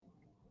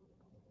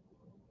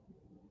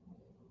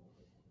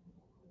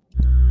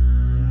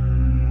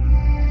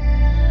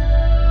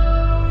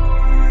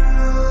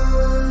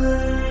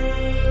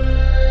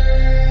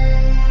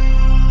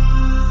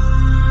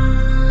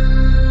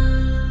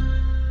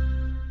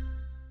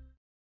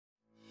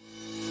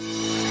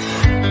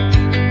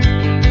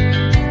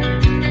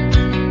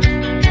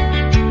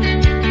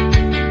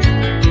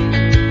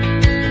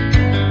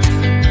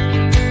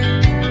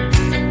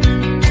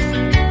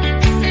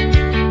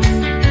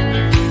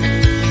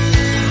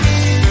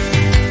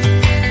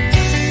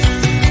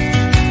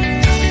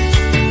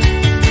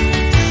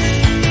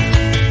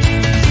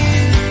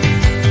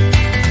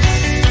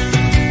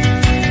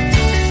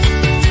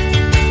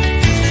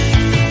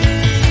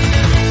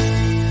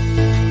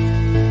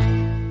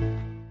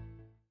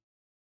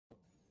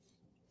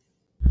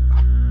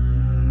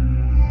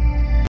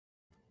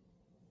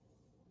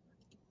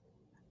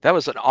That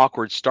was an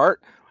awkward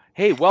start.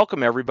 Hey,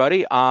 welcome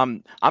everybody.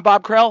 I'm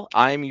Bob Krell.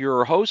 I'm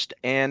your host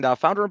and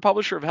founder and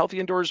publisher of Healthy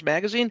Indoors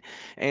Magazine.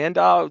 And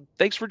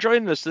thanks for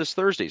joining us this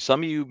Thursday.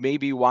 Some of you may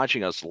be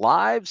watching us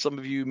live. Some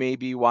of you may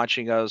be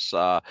watching us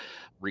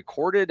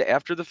recorded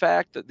after the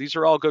fact. These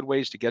are all good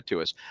ways to get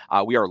to us.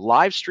 We are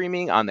live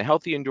streaming on the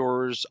Healthy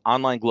Indoors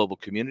online global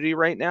community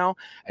right now,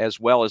 as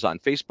well as on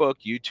Facebook,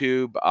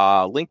 YouTube,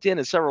 LinkedIn,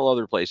 and several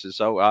other places.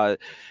 So,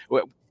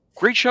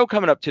 great show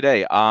coming up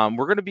today.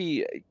 We're going to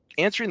be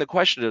answering the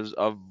question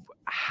of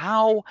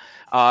how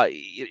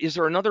is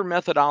there another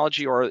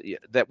methodology or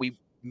that we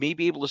may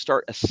be able to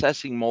start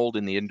assessing mold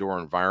in the indoor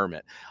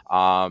environment.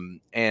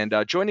 And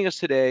joining us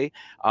today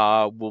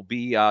will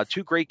be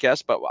two great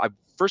guests, but I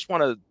first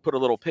want to put a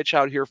little pitch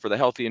out here for the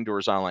Healthy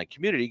Indoors online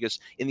community, because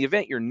in the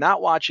event you're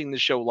not watching the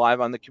show live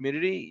on the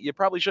community, you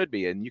probably should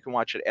be, and you can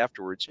watch it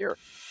afterwards here.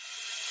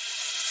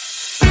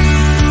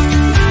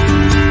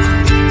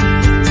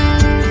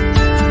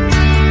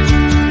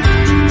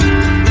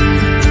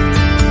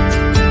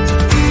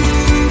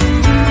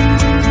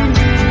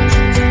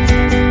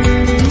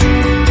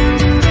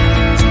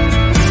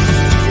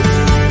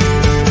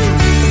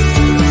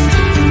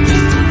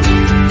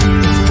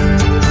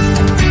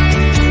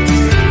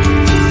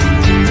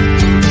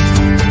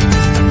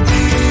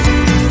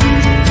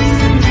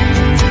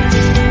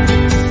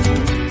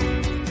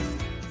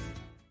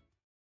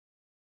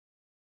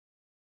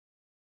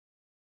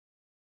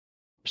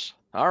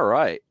 All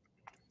right.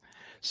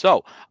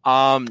 So,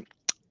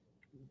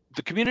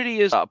 the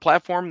community is a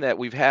platform that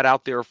we've had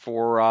out there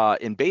for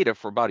in beta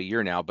for about a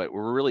year now, but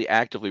we're really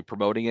actively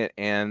promoting it.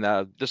 And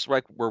this is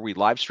like where we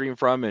live stream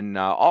from and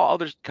all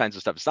other kinds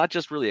of stuff. It's not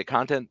just really a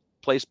content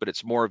place, but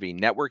it's more of a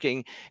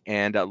networking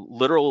and a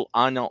literal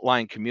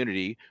online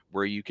community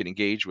where you can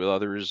engage with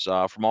others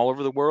from all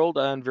over the world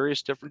on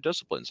various different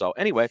disciplines. So,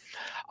 anyway,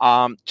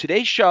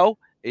 today's show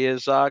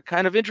is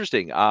kind of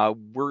interesting.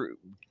 We're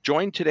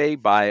joined today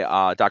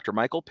by Dr.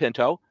 Michael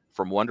Pinto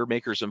from Wonder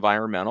Makers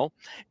Environmental,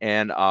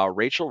 and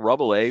Rachel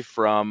Rabelais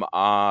from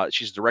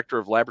she's director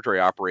of laboratory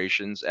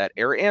operations at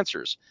Air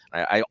Answers.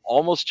 I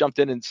almost jumped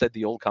in and said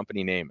the old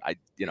company name. It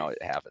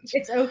happens.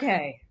 It's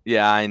okay.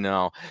 Yeah, I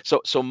know.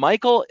 So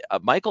Michael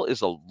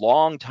is a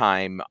long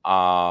time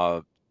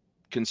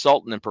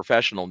consultant and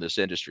professional in this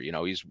industry.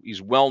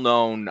 He's well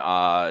known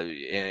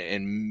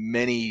in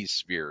many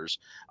spheres.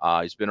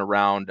 He's been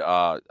around.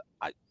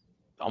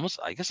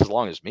 I guess as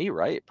long as me,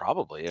 right?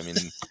 Probably. I mean,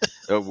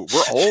 we're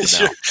old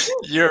now.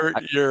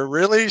 You're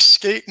really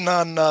skating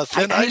on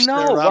thin I ice there,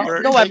 know. Well,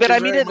 Robert. no, Thank but you I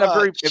mean very it in a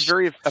much.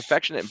 very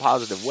affectionate and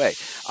positive way.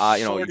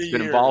 40 You've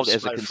been involved years,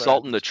 as a my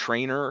consultant, friend. a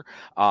trainer.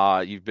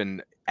 You've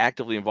been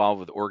actively involved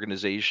with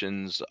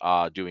organizations,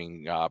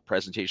 doing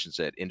presentations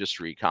at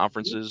industry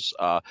conferences,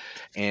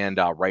 and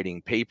writing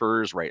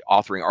papers,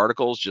 authoring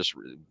articles.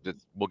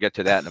 We'll get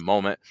to that in a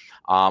moment.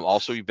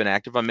 Also, you've been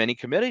active on many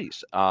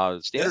committees, Yeah,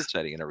 standard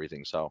setting and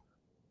everything. So,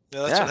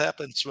 yeah, that's what yeah.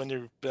 happens when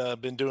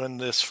you've been doing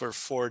this for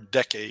 4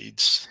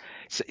 decades.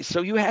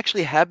 So you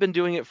actually have been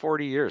doing it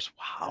 40 years.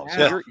 Wow. So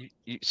Yeah,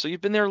 Wow. so you've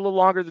been there a little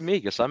longer than me,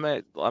 because I'm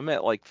at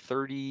like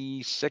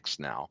 36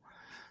 now.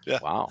 yeah,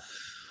 Wow.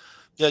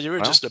 yeah. You were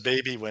Well, just a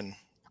baby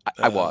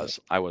I was.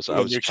 I was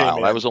a you came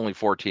child. I in. was only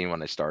 14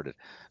 when I started.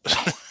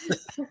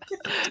 No,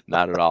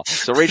 not at all.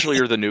 So Rachel,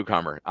 you're the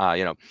newcomer. I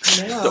know.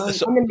 So I'm,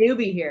 so I'm a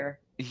newbie here.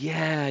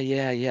 yeah,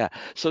 yeah, yeah.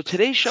 So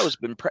today's show has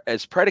been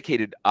as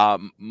predicated.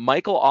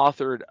 Michael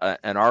authored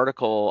an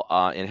article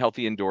in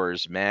Healthy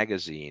Indoors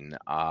magazine,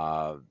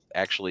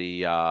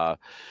 actually uh,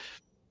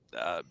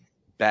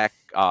 back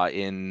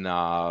in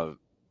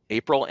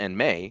April and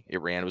May.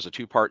 It ran. It was a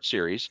two-part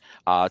series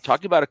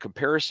talking about a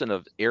comparison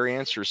of Air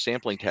Answer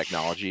sampling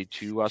technology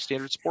to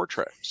standard spore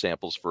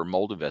samples for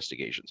mold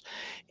investigations.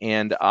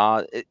 And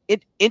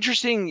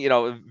interesting,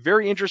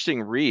 very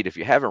interesting read. If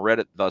you haven't read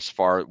it thus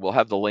far, we'll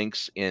have the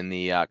links in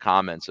the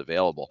comments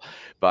available.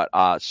 But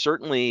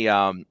certainly.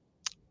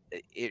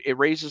 It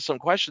raises some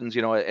questions,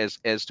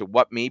 as to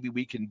what maybe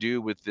we can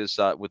do with this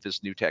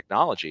new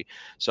technology.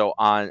 So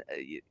I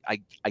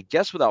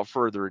guess without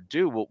further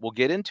ado, we'll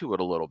get into it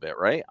a little bit,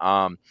 right?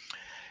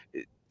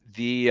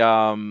 The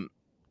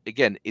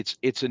Again,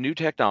 it's a new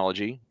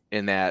technology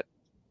in that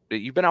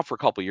you've been out for a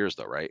couple years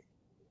though, right?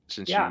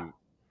 Since Yeah. you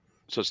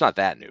So it's not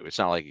that new. It's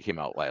not like it came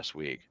out last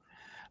week.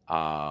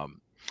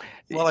 Um,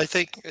 Well, I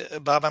think,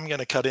 Bob, I'm going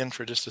to cut in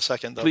for just a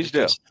second though, Please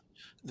do. because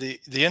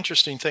the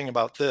interesting thing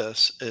about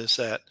this is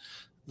that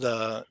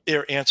the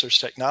Air Answers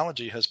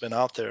technology has been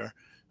out there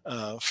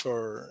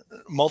for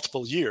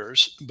multiple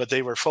years, but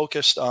they were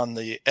focused on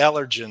the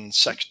allergen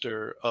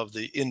sector of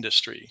the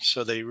industry.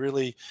 So they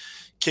really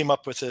came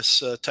up with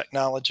this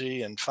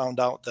technology and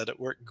found out that it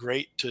worked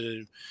great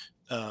to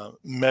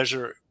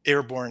measure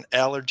airborne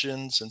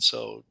allergens, and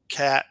so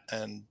cat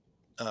and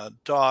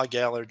dog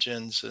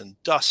allergens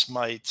and dust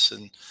mites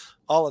and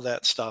all of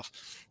that stuff.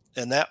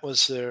 And that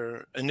was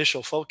their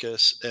initial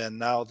focus. And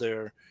now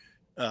they're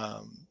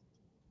um,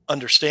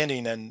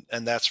 understanding,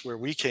 and that's where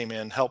we came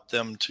in, helped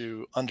them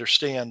to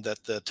understand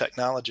that the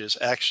technology is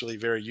actually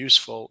very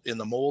useful in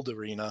the mold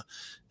arena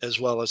as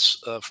well as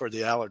for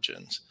the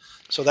allergens.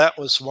 So that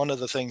was one of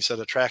the things that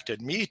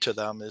attracted me to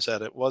them, is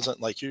that it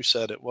wasn't like you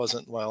said, it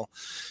wasn't, well,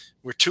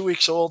 we're 2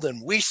 weeks old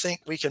and we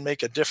think we can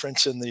make a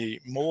difference in the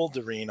mold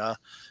arena.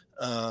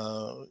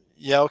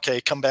 Yeah, okay,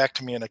 come back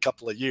to me in a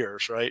couple of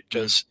years, right? Mhm.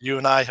 Because you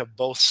and I have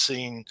both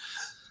seen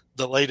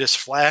the latest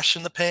flash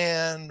in the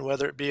pan,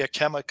 whether it be a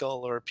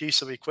chemical or a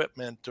piece of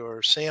equipment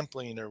or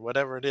sampling or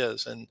whatever it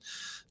is. And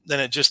then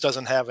it just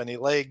doesn't have any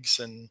legs,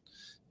 and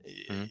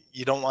Mhm.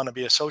 you don't want to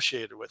be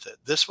associated with it.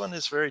 This one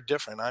is very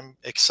different. I'm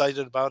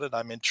excited about it.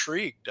 I'm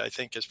intrigued, I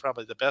think is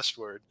probably the best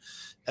word.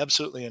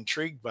 Absolutely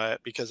intrigued by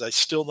it, because I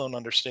still don't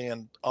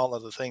understand all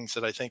of the things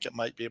that I think it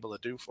might be able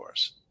to do for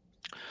us.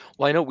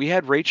 Well, I know we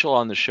had Rachel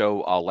on the show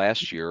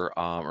last year,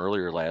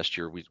 earlier last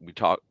year. We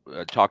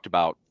talked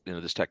about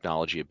this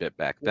technology a bit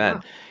back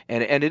then,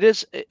 Yeah. and it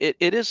is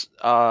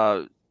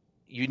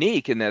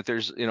unique in that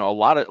there's a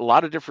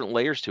lot of different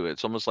layers to it.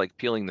 It's almost like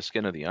peeling the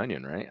skin of the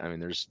onion, right? I mean,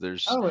 there's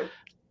Oh,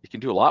 you can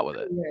do a it lot with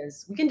it. really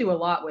is. We can do a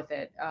lot with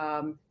it.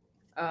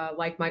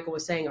 Like Michael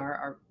was saying,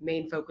 our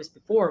main focus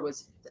before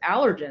was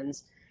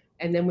allergens,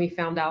 and then we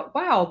found out,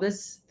 wow,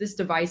 this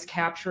device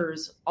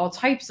captures all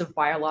types of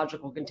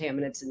biological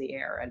contaminants in the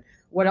air. And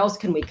what else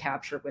can we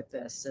capture with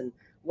this? And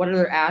what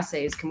other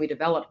assays can we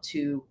develop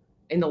to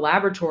in the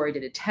laboratory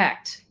to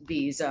detect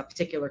these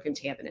particular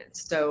contaminants?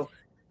 So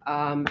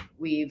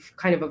we've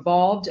kind of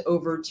evolved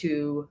over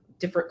to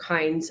different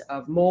kinds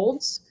of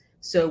molds.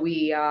 So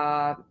we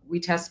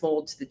test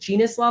mold to the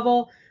genus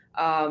level.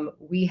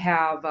 We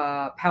have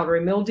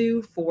powdery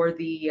mildew for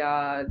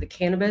the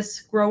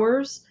cannabis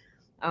growers.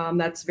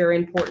 That's very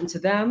important to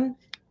them.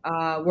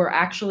 We're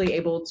actually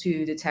able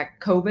to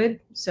detect COVID,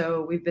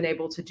 so we've been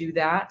able to do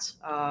that.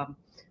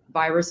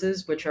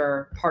 Viruses, which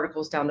are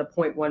particles down to zero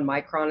point 0.1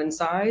 micron in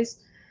size.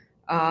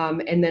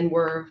 And then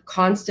we're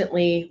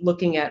constantly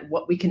looking at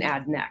what we can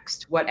add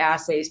next, what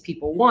assays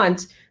people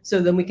want, so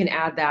then we can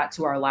add that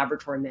to our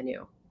laboratory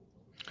menu.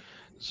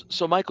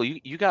 So, Michael,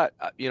 you got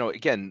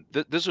again,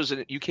 this was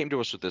you came to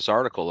us with this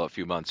article a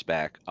few months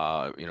back,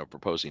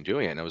 proposing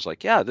doing it, and I was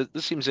like, yeah,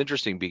 this seems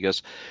interesting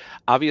because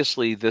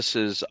obviously this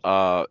is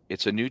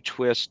it's a new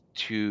twist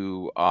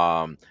to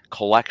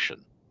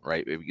collection,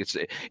 right?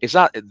 It's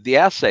not the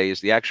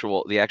assays, the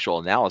actual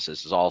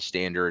analysis is all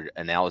standard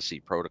analysis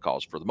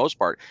protocols for the most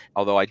part.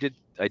 Although I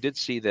did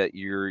see that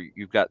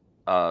you've got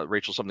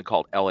Rachel, something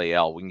called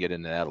LAL. We can get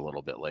into that a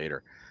little bit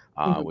later,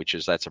 Mhm. which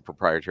is that's a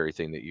proprietary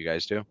thing that you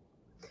guys do.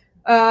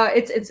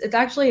 It's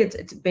actually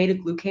it's beta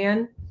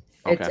glucan.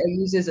 Okay. It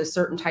uses a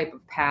certain type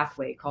of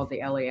pathway called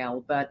the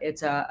LAL, but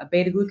it's a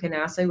beta glucan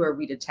assay where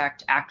we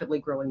detect actively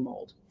growing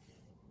mold.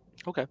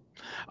 Okay.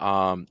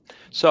 Um,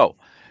 so,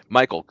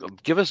 Michael,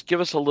 give us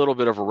a little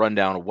bit of a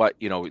rundown of what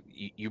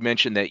you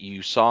mentioned that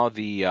you saw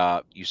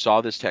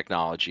this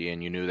technology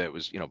and you knew that it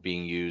was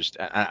being used.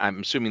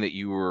 I'm assuming that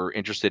you were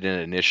interested in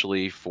it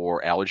initially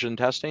for allergen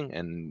testing,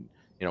 and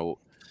you know,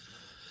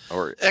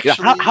 or how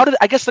Actually, did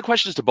I guess the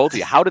question is to both of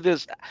you. How did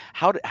this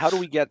how do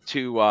we get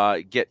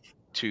to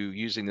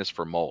using this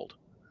for mold?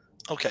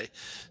 okay.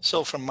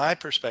 So from my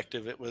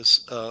perspective, it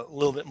was a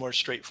little bit more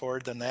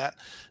straightforward than that.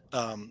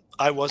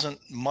 I wasn't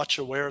much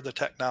aware of the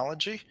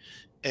technology,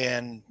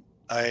 and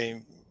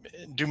I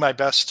do my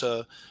best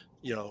to,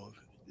 you know,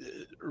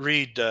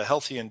 read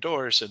Healthy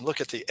Indoors and look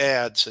at the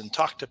ads and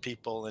talk to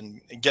people and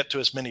get to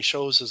as many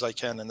shows as I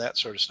can and that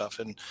sort of stuff.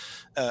 And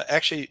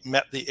actually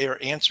met the Air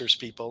Answers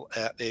people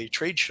at a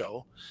trade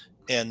show,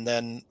 and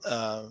then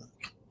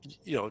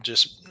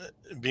just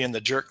being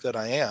the jerk that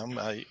I am,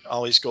 I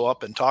always go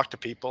up and talk to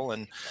people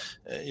and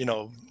uh, you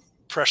know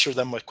pressure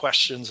them with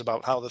questions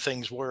about how the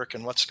things work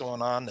and what's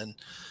going on. And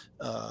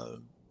uh,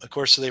 of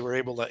course, they were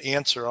able to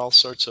answer all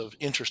sorts of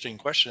interesting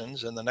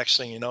questions. And the next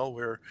thing you know,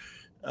 we're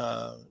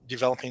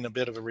developing a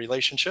bit of a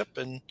relationship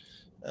and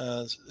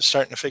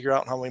starting to figure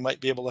out how we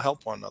might be able to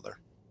help one another.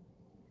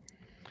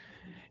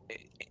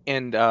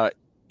 And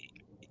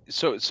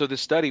so the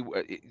study,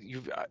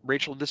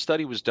 Rachel, this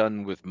study was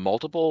done with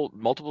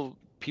multiple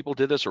people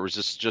did this, or was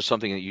this just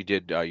something that you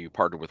did? You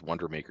partnered with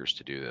Wonder Makers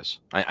to do this.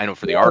 I know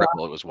for the No,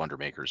 article it was Wonder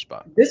Makers,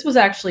 but this was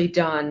actually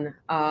done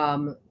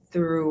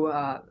through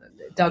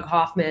Doug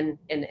Hoffman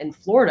in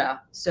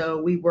Florida.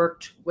 So we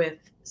worked with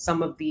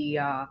some of the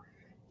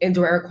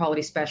indoor air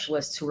quality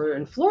specialists who were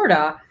in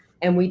Florida,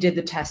 and we did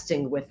the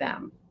testing with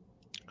them.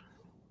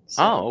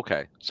 So oh,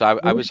 okay. So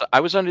I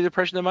was under the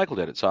impression that Michael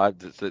did it. So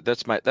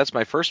that's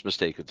my first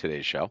mistake of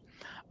today's show.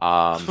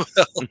 Um,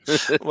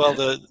 Well,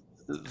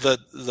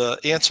 the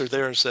answer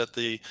there is that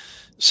the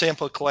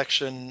sample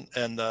collection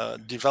and the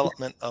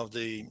development of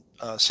the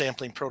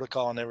sampling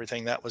protocol and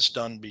everything, that was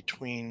done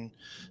between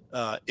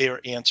Air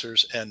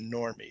Answers and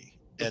Normie.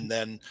 And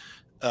then,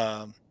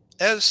 um,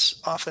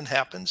 as often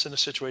happens in a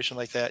situation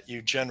like that,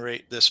 you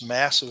generate this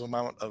massive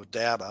amount of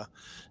data.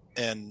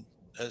 And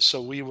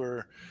so we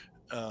were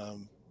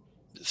um,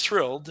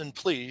 thrilled and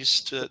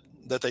pleased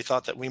that they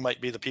thought that we might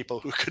be the people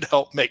who could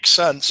help make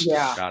sense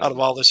Yeah. Got out it. of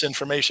all this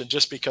information,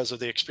 just because of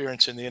the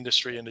experience in the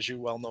industry. And as you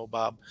well know,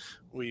 Bob,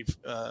 we've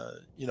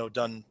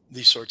done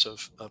these sorts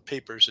of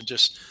papers, and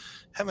just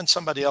having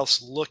somebody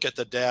else look at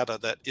the data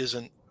that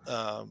isn't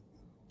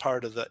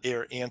part of the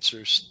Air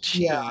Answers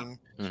Yeah. team.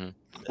 Hmm.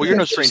 Well, you're Yeah, no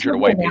just stranger to the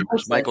white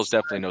papers. Michael's analysis.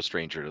 definitely no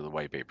stranger to the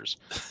white papers.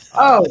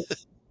 Oh,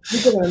 he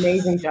did an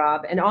amazing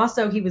job. And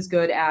also he was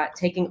good at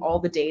taking all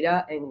the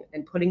data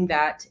and putting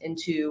that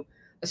into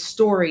a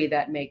story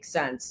that makes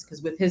sense.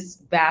 Because with his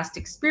vast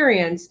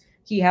experience,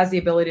 he has the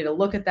ability to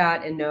look at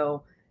that and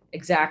know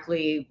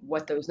exactly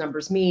what those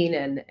numbers mean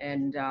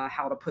and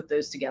how to put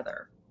those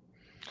together.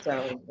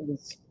 So it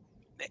was,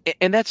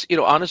 And that's,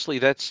 honestly,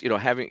 that's,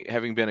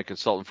 having been a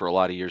consultant for a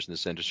lot of years in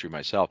this industry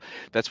myself,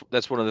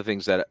 that's one of the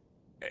things that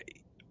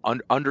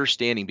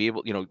understanding, be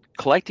able,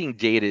 collecting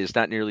data is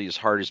not nearly as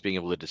hard as being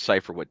able to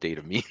decipher what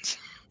data means.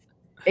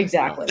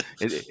 exactly.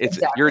 It's you're a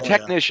Exactly. Oh yeah.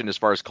 technician as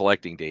far as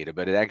collecting data,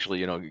 but it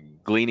actually,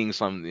 gleaning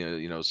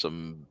some,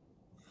 some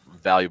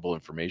valuable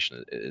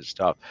information is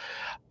tough.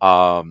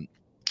 Um,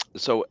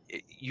 so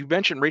you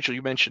mentioned, Rachel,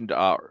 you mentioned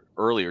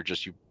earlier,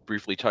 just you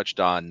briefly touched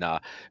on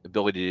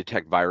ability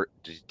to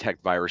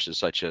detect viruses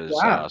such as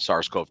Yeah.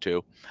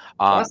 SARS-CoV-2.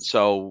 Yes.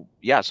 So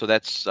yeah, so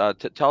that's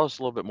tell us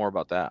a little bit more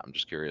about that. I'm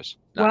just curious.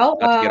 Not Well,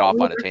 not to get off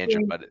we on a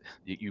tangent, actually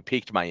but you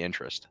piqued my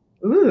interest.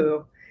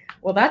 Ooh,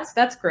 well,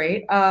 that's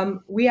great.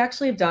 We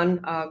actually have done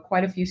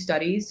quite a few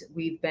studies.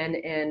 We've been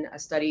in a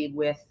study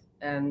with,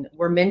 and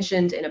we're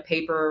mentioned in a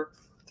paper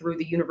through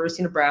the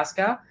University of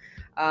Nebraska.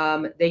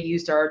 They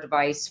used our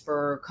device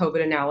for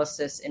COVID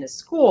analysis in a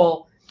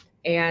school,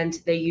 and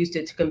they used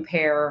it to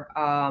compare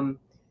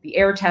the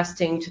air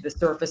testing to the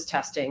surface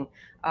testing.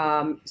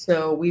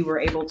 So we were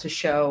able to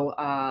show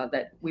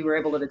that we were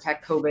able to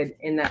detect COVID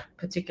in that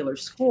particular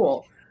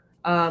school.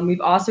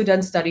 We've also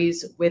done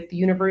studies with the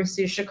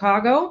University of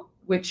Chicago,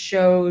 which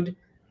showed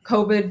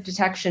COVID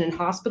detection in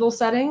hospital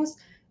settings.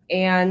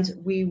 And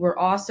we were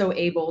also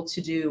able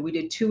to we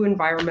did 2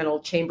 environmental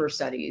chamber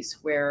studies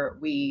where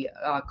we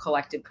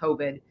collected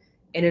COVID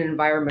in an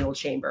environmental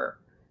chamber.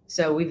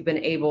 So we've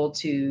been able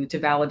to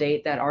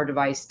validate that our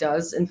device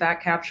does in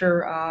fact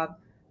capture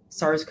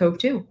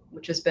SARS-CoV-2,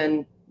 which has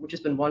been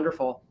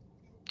wonderful.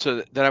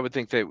 So then I would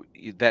think that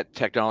that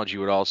technology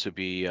would also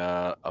be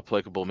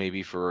applicable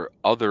maybe for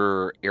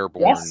other Yes.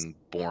 airborne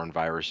born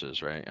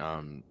viruses, right?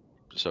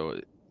 So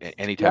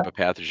any type Yep. of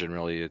pathogen,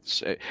 really.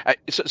 It's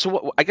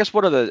so I guess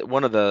one of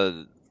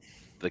the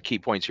key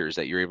points here is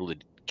that you're able to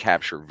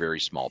capture very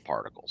small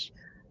particles.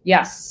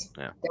 Yes,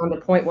 Yeah. down to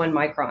zero point 0.1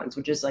 microns,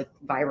 which is like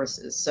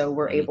viruses. So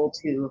we're Mhm. able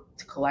to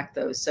collect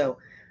those. So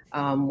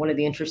one of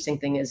the interesting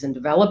thing is in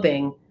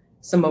developing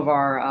some of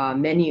our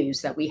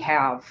menus that we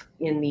have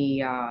in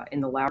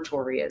the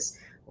laboratory is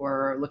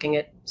we're looking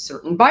at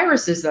certain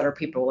viruses that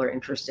people are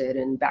interested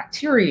in,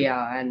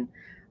 bacteria, and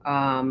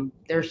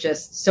there's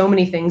just so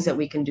many things that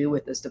we can do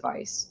with this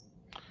device.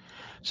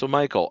 So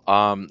Michael,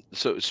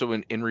 so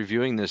in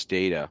reviewing this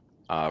data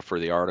for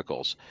the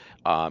articles,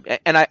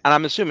 and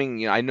I'm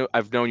assuming,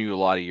 I've known you a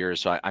lot of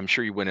years, so I'm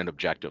sure you went in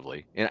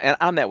objectively, and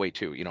I'm that way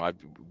too.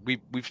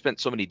 We've spent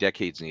so many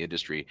decades in the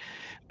industry.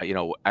 I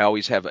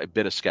always have a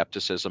bit of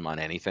skepticism on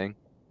anything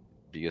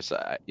because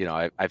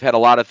I've had a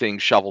lot of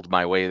things shoveled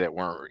my way that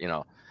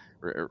weren't,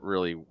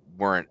 really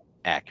weren't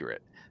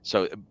accurate.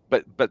 So,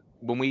 but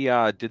when we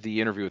did the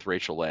interview with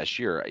Rachel last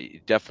year,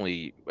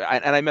 definitely,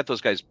 and I met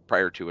those guys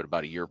prior to it,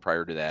 about a year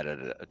prior to that, at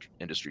a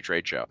industry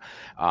trade show.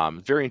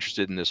 Very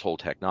interested in this whole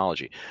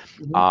technology.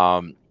 Mhm.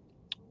 Um,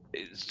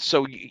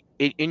 so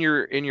in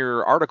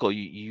your article,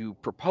 you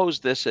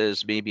proposed this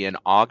as maybe an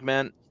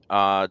augment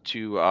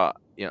to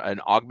an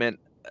augment,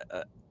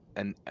 uh,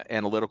 an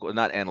analytical,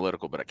 not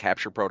analytical, but a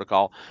capture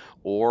protocol,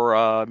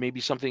 or maybe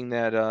something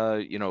that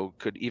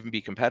could even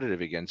be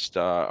competitive against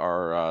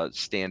our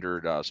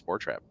standard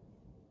sport trap.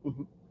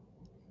 Mhm.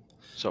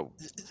 So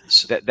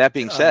S- that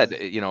being Uh,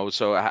 said,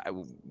 so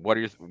what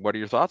are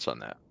your thoughts on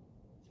that?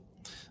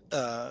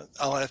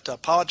 I'll have to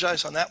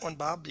apologize on that one,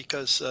 Bob,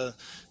 because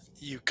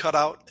you cut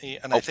out,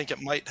 and I Oh, think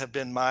it might have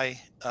been my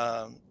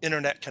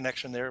internet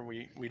connection there.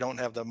 We don't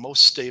have the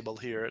most stable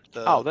here at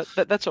oh,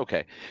 the that's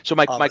okay. So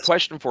my office.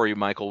 question for you,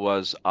 Michael,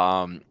 was,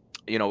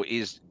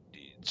 is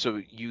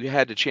so you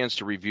had a chance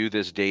to review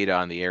this data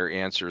on the Air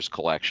Answers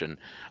collection,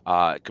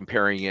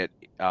 comparing it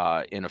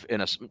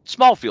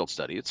small field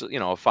study. It's a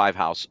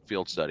 5-house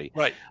field study,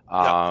 Right. Yep.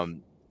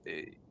 um,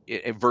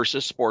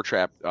 versus Sport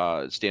Trap,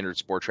 standard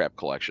Sport Trap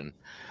collection,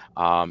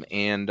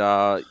 and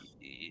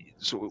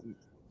so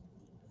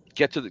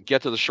get to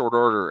the short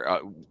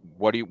order.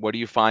 What are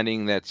you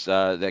finding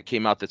that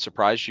came out that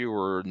surprised you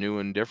or new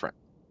and different?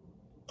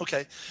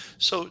 Okay.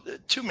 So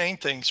two main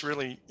things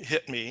really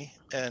hit me,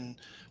 and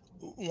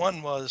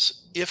one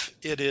was, if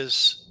it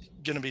is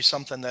going to be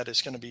something that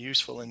is going to be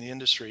useful in the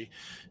industry,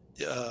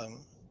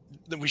 um,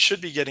 then we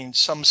should be getting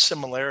some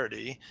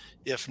similarity,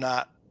 if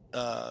not,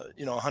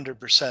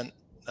 100%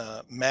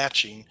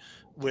 matching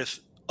with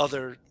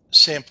other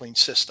sampling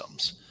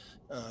systems.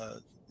 Uh,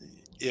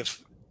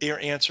 if Air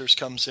Answers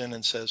comes in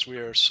and says we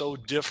are so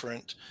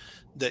different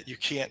that you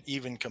can't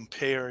even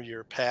compare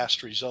your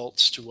past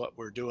results to what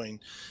we're doing,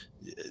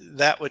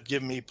 that would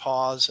give me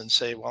pause and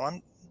say, well,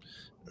 I'm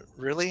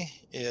really,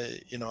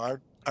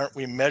 aren't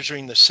we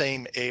measuring the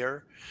same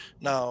air?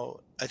 Now,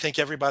 I think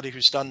everybody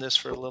who's done this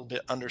for a little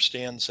bit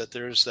understands that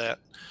there's that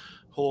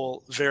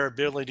whole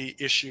variability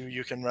issue.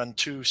 You can run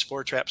two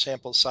spore trap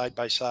samples side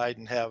by side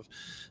and have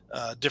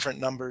different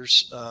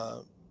numbers.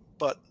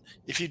 But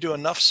if you do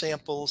enough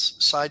samples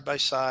side by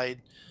side,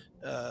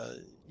 uh,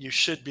 you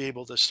should be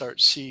able to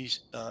start see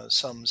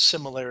some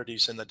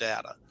similarities in the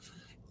data.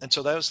 And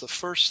so that was the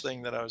first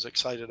thing that I was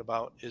excited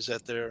about, is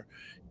that there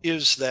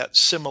is that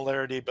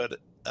similarity, but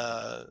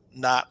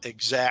not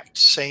exact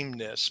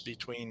sameness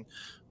between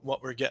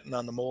what we're getting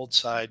on the mold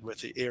side with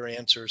the air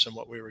answers and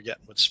what we were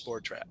getting with spore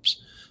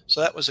traps.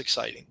 So that was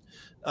exciting.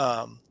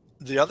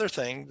 The other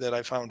thing that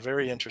I found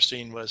very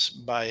interesting was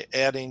by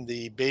adding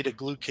the beta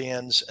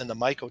glucans and the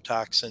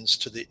mycotoxins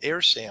to the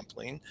air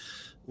sampling,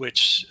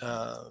 which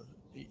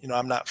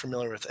I'm not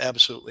familiar with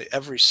absolutely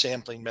every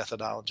sampling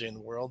methodology in the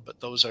world, but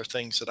those are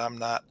things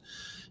that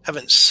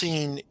haven't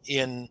seen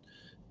in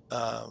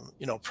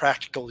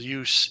practical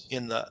use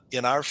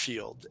in our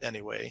field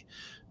anyway.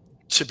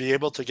 To be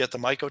able to get the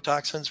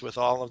mycotoxins with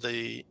all of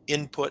the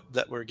input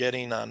that we're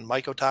getting on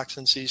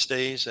mycotoxins these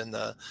days, and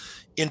the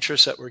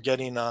interest that we're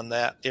getting on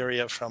that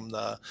area from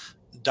the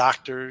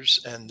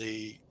doctors and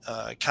the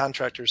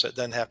contractors that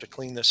then have to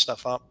clean this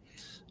stuff up.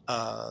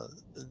 Uh,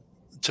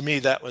 to me,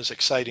 that was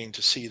exciting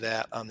to see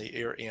that on the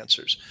air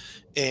answers.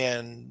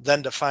 And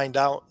then to find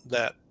out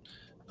that,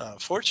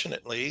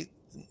 fortunately,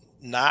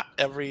 not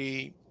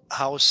every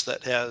house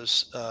that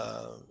has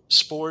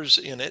spores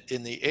in it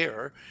in the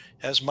air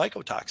has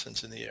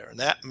mycotoxins in the air. And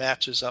that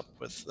matches up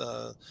with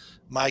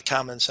my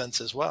common sense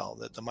as well,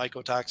 that the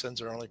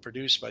mycotoxins are only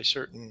produced by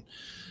certain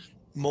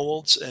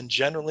molds, and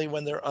generally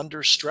when they're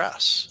under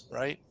stress,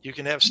 right? You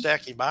can have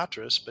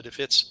Stachybotrys, but if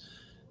it's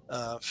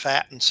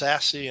fat and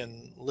sassy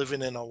and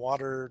living in a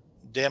water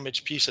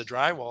damaged piece of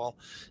drywall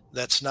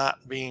that's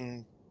not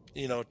being,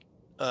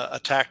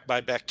 attacked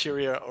by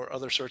bacteria or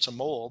other sorts of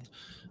mold,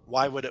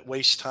 why would it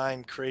waste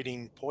time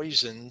creating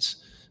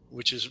poisons,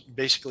 which is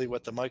basically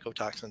what the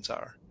mycotoxins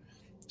are?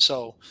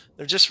 So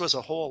there just was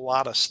a whole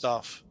lot of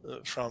stuff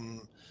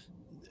from,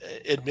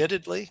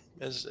 admittedly,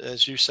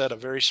 as you said, a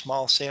very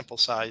small sample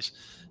size,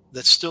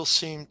 that still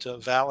seemed to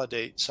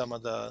validate some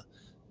of the,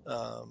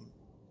 um,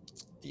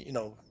 you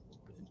know,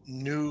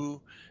 new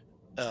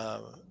uh,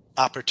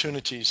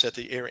 opportunities that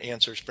the air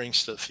answers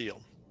brings to the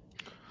field.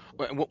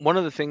 One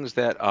of the things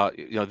that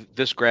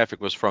this graphic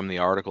was from the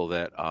article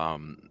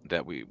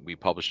that we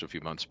published a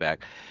few months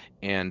back,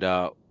 and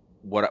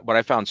what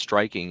I found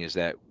striking is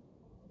that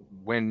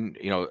when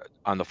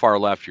on the far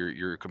left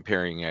you're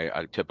comparing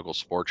a typical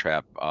spore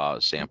trap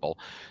sample.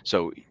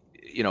 So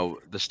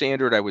the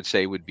standard I would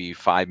say would be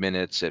 5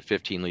 minutes at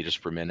 15 liters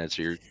per minute.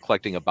 So you're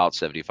collecting about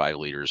 75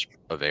 liters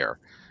of air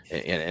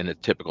in a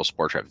typical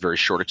spore trap, very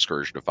short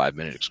excursion, a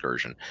 5-minute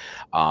excursion.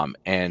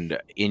 And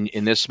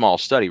in this small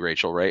study,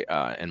 Rachel, right,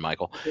 and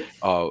Michael,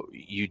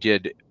 you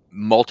did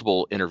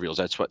multiple intervals.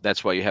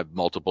 That's why you have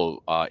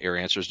multiple air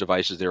answers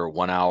devices. There are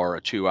 1 hour,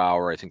 a 2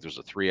 hour, I think there's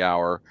a 3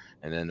 hour,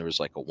 and then there was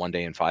like a 1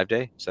 day and 5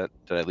 day. Did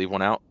I leave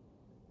one out?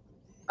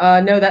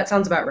 No, that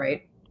sounds about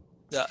right.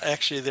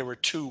 Actually, there were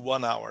 2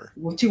 1 hour.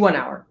 Well, 1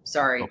 hour.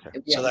 Sorry.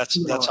 Okay. Yeah,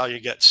 so that's how you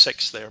get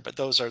 6 there. But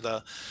those are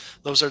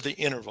the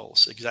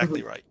intervals.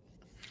 Exactly right.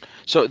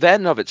 So that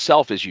in of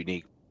itself is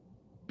unique,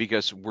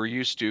 because we're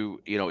used to,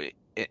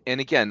 and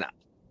again,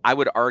 I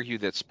would argue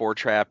that Spore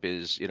Trap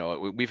is,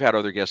 we've had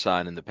other guests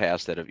on in the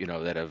past that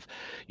have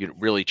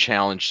really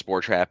challenged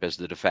Spore Trap as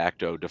the de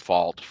facto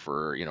default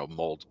for,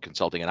 mold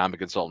consulting. And I'm a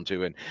consultant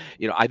too. And,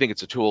 I think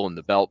it's a tool in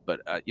the belt,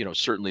 but,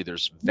 certainly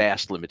there's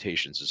vast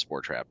limitations to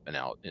Spore Trap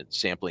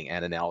sampling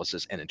and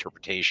analysis and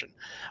interpretation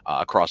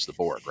across the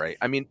board, right?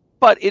 I mean,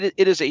 but it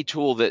is a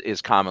tool that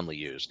is commonly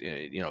used,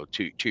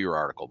 to your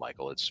article,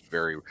 Michael. It's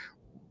very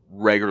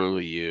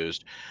regularly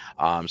used.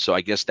 So I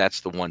guess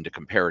that's the one to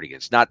compare it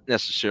against. Not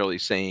necessarily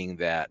saying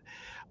that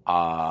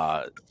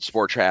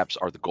spore traps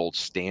are the gold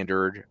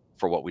standard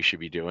for what we should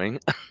be doing,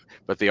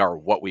 but they are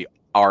what we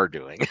are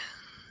doing.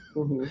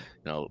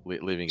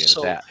 Leaving it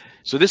at that.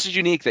 So this is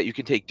unique that you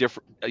can take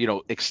different,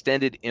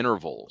 extended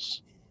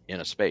intervals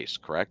in a space,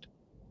 correct?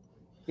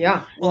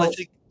 Yeah. Well, I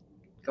think.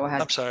 Go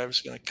ahead. I'm sorry, I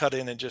was going to cut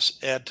in and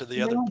just add to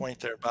the other point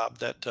there, Bob,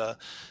 that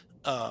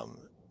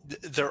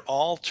they're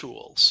all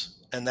tools.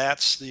 And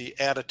that's the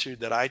attitude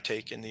that I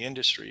take in the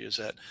industry, is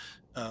that,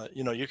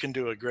 you can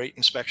do a great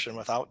inspection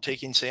without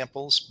taking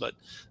samples, but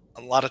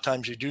a lot of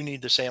times you do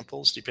need the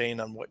samples depending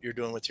on what you're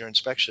doing with your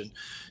inspection.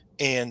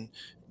 And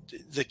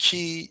the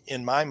key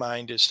in my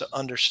mind is to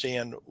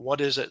understand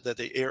what is it that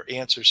the air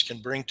answers can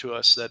bring to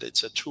us, that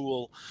it's a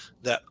tool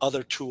that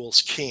other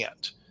tools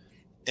can't.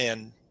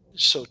 And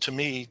so to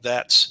me,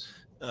 that's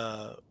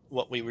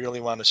what we really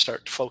want to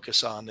start to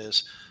focus on,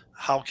 is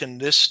how can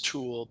this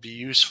tool be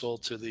useful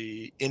to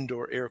the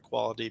indoor air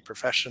quality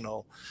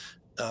professional,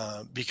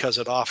 because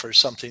it offers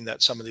something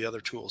that some of the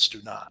other tools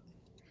do not.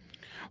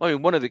 Well, I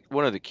mean, one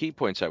of the key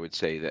points I would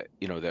say that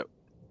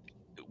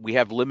we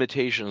have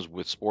limitations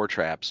with spore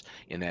traps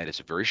in that it's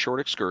a very short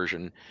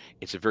excursion,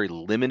 it's a very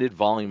limited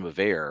volume of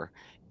air,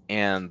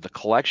 and the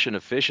collection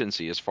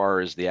efficiency as far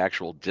as the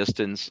actual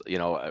distance,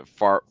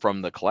 far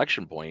from the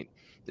collection point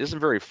isn't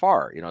very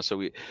far.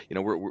 So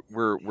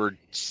we're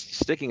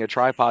sticking a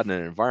tripod in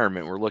an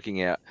environment. We're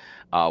looking at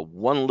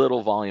one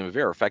little volume of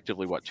air,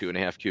 effectively what,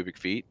 2.5 cubic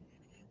feet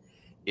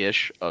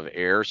ish of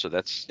air. So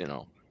that's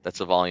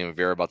a volume of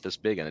air about this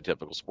big in a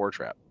typical spore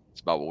trap.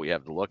 It's about what we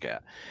have to look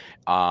at.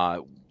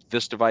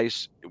 This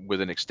device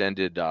with an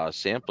extended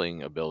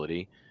sampling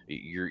ability,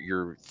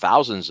 you're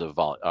thousands of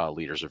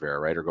liters of air,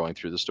 right, are going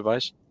through this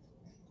device.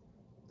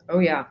 Oh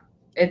yeah,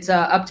 it's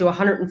up to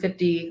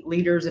 150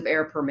 liters of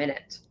air per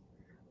minute.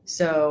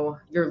 So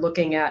you're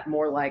looking at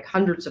more like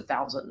hundreds of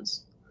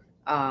thousands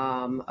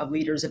of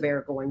liters of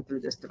air going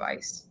through this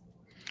device.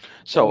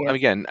 So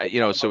again,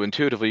 so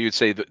intuitively you'd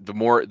say that the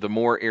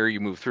more air you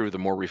move through, the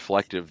more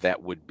reflective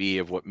that would be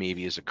of what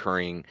maybe is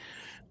occurring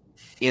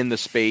in the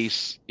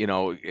space,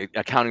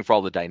 accounting for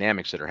all the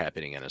dynamics that are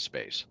happening in a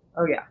space.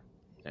 Oh yeah.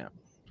 Yeah.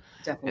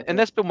 Definitely. And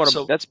that's been I was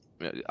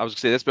gonna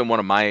say that's been one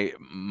of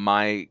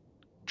my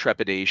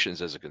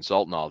trepidations as a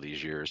consultant all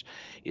these years,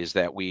 is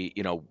that we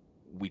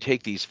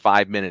take these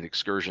 5-minute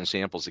excursion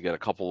samples to get a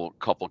couple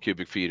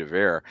cubic feet of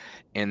air,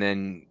 and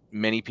then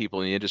many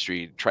people in the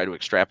industry try to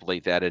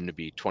extrapolate that into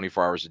be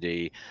 24 hours a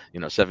day,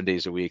 7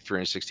 days a week,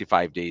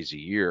 365 days a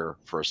year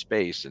for a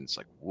space, and it's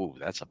like, whoa,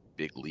 that's a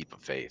big leap of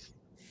faith.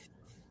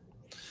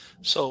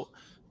 So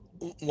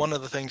one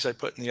of the things I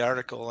put in the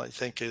article, I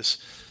think, is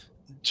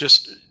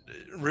just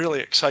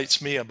really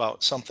excites me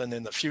about something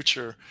in the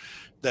future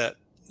that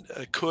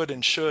could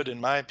and should,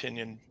 in my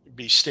opinion,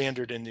 be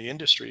standard in the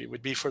industry,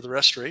 would be for the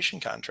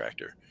restoration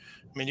contractor.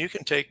 I mean, you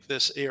can take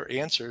this Air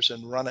Answers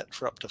and run it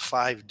for up to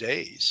 5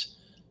 days.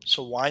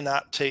 So why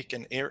not take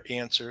an Air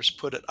Answers,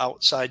 put it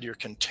outside your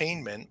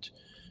containment,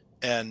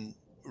 and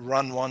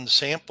run one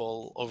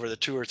sample over the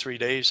 2 or 3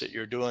 days that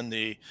you're doing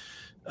the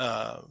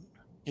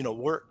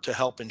work to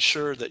help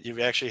ensure that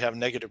you actually have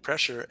negative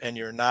pressure and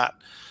you're not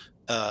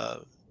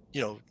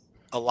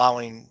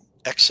allowing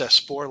excess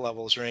spore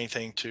levels or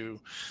anything to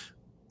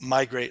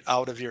migrate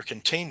out of your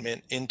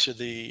containment into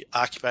the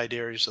occupied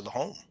areas of the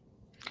home.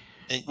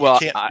 Well,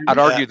 I'd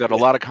argue that a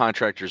lot of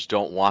contractors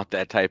don't want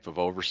that type of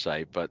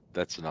oversight, but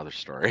that's another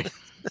story.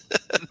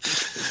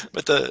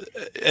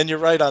 And you're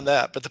right on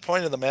that. But the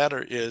point of the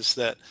matter is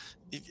that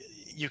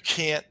you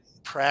can't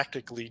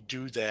practically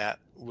do that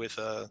with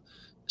a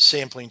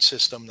sampling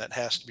system that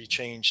has to be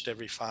changed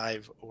every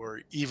 5,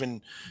 or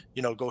even,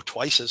 go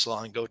twice as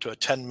long, go to a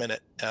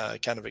 10-minute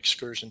kind of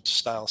excursion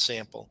style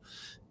sample.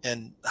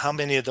 And how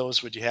many of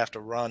those would you have to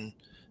run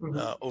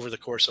over the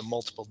course of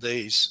multiple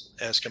days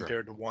as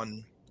compared to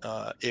one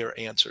Air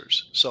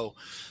Answers? So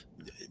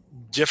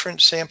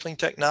different sampling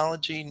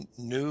technology,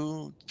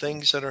 new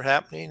things that are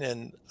happening.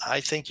 And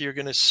I think you're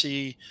going to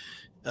see,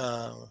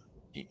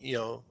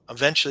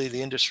 eventually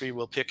the industry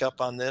will pick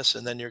up on this,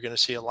 and then you're going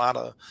to see a lot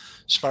of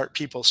smart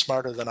people,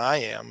 smarter than I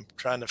am,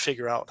 trying to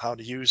figure out how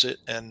to use it.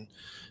 And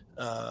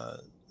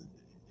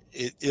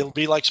it'll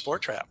be like spore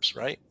traps,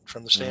 right?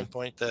 From the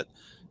standpoint that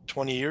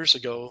 20 years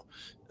ago,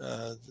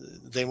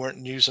 they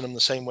weren't using them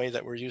the same way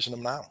that we're using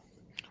them now.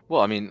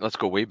 Well, I mean, let's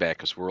go way back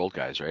because we're old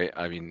guys, right?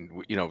 I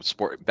mean,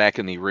 back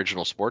in the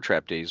original spore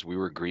trap days, we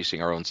were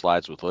greasing our own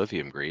slides with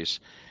lithium grease.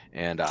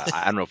 And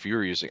I don't know if you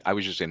were I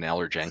was using an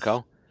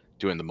Allergenco,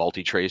 doing the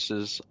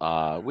multi-traces,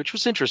 which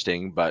was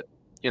interesting, but,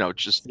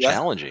 just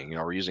challenging.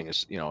 We're using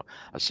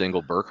a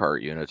single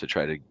Burkhardt unit to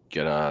try to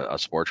get a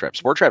spore trap.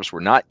 Spore traps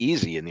were not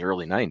easy in the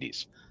early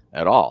 90s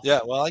at all. Yeah,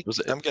 well,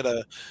 I'm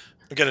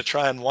gonna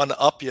try and one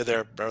up you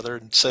there, brother,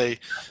 and say,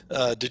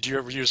 did you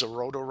ever use a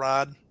roto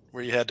rod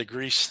where you had to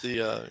grease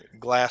the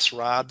glass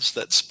rods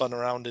that spun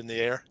around in the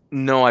air?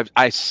 No,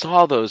 I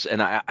saw those,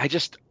 and I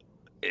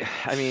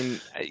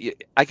mean,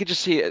 I could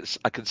just see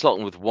a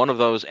consultant with one of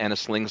those and a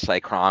sling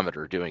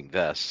psychrometer doing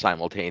this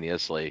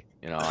simultaneously.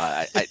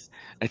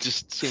 I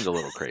just seemed a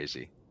little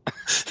crazy.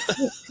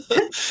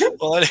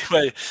 Well,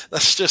 anyway,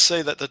 let's just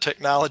say that the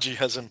technology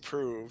has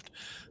improved.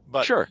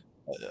 But sure.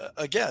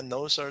 Again,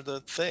 those are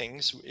the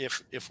things.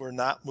 If we're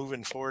not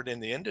moving forward in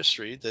the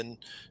industry, then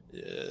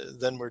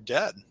we're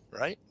dead,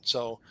 right?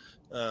 So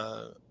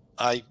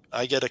I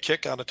get a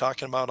kick out of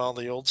talking about all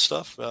the old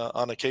stuff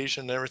on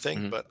occasion and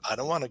everything, but I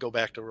don't want to go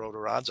back to rotor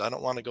rods. I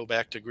don't want to go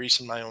back to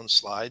greasing my own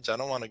slides. I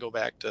don't want to go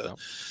back to,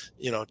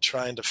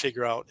 trying to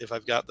figure out if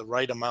I've got the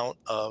right amount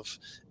of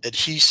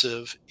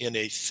adhesive in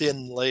a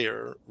thin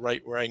layer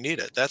right where I need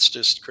it. That's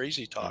just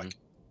crazy talk.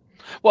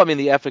 Well, I mean,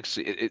 the ethics,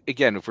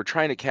 again, if we're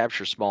trying to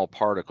capture small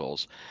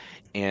particles,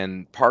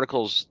 and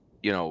particles,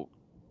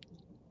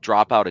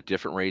 drop out at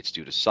different rates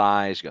due to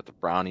size, you got the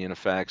Brownian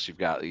effects, you've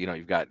got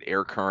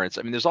air currents.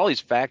 I mean, there's all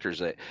these factors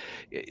that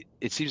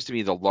it seems to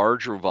me the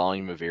larger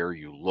volume of air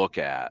you look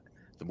at,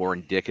 the more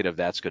indicative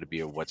that's going to be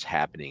of what's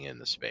happening in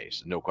the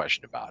space. No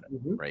question about it,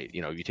 right?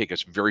 You take a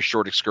very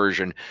short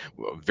excursion,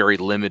 very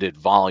limited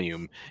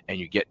volume, and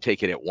you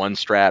take it at one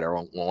strata or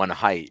one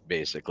height,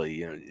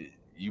 basically,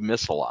 you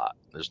miss a lot.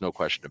 There's no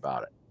question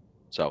about it.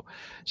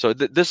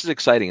 This is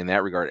exciting in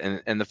that regard,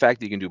 and the fact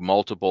that you can do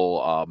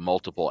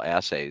multiple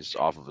assays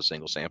off of a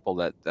single sample,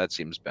 that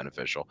seems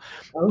beneficial.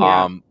 Oh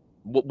yeah.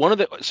 One of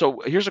the so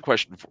here's a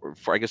question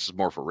for I guess it's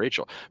more for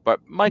Rachel,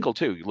 but Michael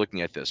too.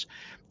 Looking at this,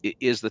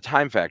 is the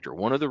time factor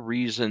one of the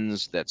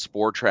reasons that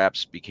spore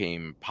traps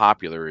became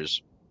popular?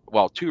 Is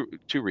well, two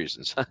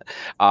reasons.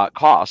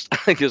 Cost,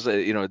 because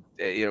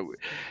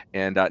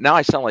and now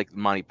I sound like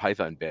Monty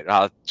Python bit.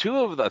 Two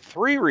of the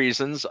three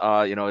reasons,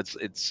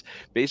 it's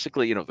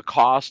basically the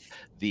cost,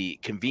 the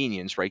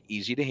convenience, right?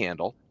 Easy to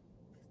handle,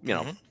 you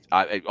know,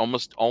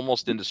 Mhm.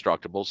 almost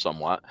indestructible,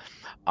 somewhat.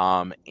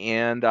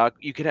 And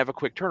you could have a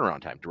quick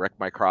turnaround time. Direct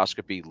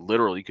microscopy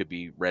literally could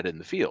be read in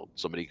the field.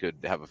 Somebody could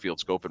have a field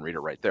scope and read it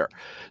right there.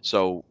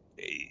 So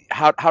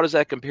how does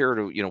that compare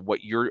to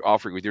what you're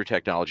offering with your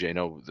technology? I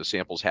know the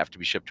samples have to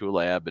be shipped to a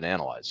lab and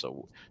analyzed.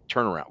 So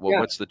turnaround. Well, Yeah.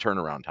 what's the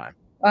turnaround time?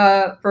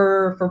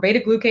 For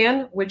beta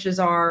glucan, which is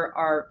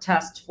our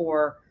test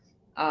for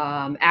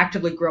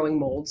actively growing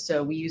mold.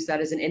 So we use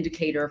that as an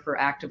indicator for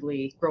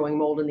actively growing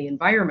mold in the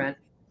environment.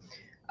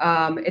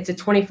 It's a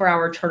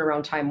 24-hour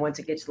turnaround time once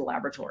it gets to the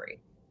laboratory.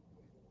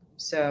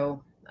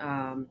 So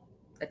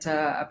it's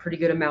a pretty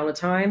good amount of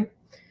time.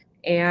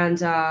 And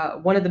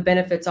one of the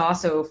benefits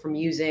also from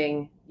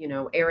using,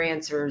 air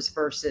answers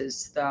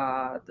versus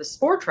the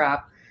spore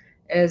trap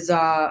is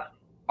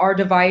our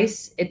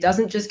device. It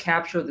doesn't just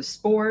capture the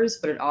spores,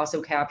 but it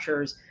also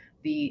captures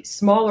the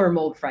smaller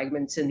mold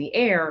fragments in the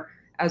air,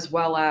 as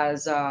well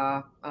as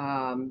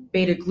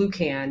beta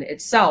glucan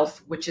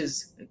itself, which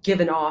is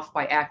given off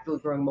by actively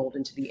growing mold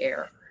into the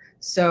air.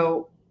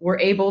 So we're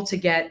able to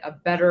get a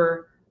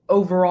better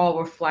overall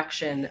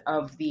reflection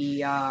of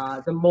the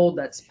mold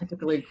that's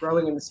particularly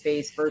growing in the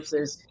space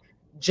versus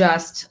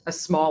just a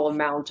small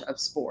amount of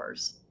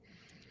spores.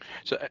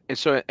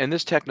 And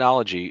this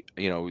technology,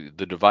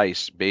 the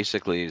device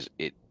basically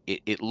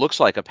it looks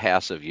like a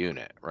passive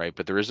unit, right?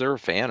 But is there a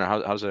fan, or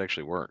how does it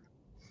actually work?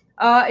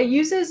 It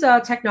uses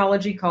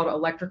technology called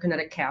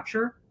electrokinetic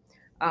capture.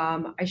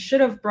 I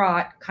should have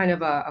brought kind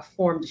of a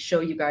form to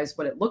show you guys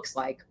what it looks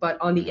like. But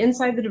on the Mhm.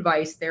 inside of the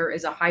device, there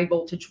is a high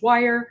voltage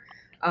wire.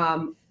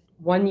 Um,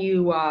 when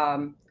you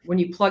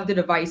plug the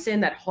device in,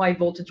 that high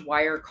voltage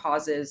wire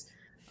causes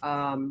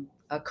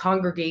a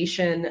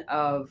congregation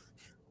of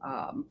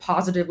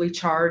positively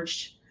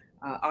charged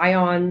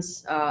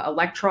ions,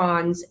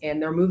 electrons,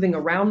 and they're moving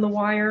around the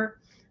wire.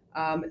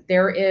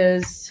 There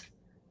is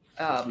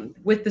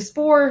with the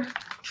spore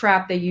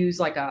trap, they use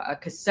like a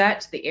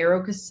cassette, the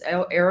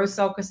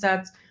aerosol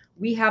cassettes.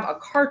 We have a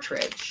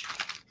cartridge.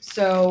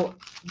 So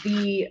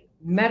the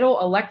metal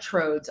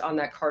electrodes on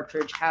that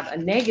cartridge have a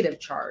negative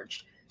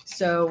charge.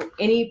 So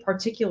any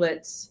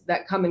particulates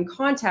that come in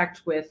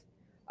contact with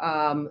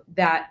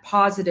that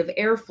positive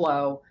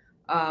airflow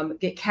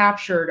get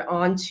captured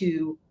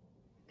onto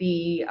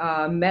the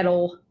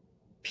metal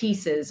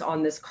pieces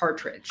on this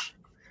cartridge.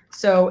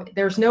 So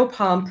there's no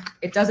pump.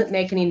 It doesn't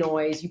make any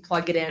noise. You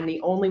plug it in.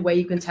 The only way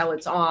you can tell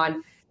it's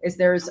on is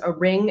there's a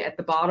ring at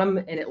the bottom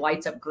and it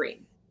lights up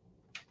green.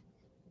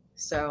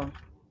 So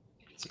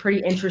it's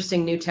pretty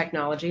interesting new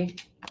technology.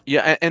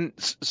 Yeah, and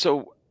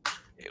so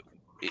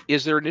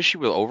is there an issue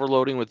with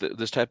overloading with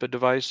this type of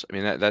device? I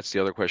mean, that's the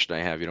other question I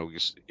have.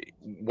 Because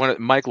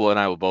Michael and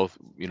I will both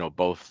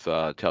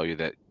tell you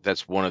that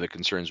that's one of the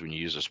concerns when you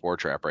use a spore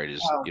trap, right?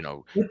 Is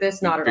Oh, with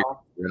this, not at figure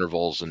all.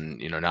 intervals and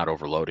not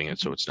overloading it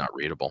so it's not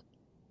readable.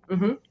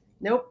 Mm-hmm.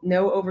 Nope,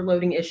 no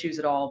overloading issues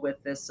at all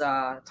with this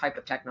type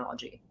of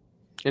technology.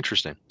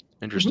 Interesting.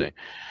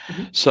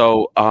 Mm-hmm.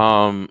 So,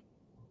 I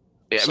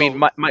mean,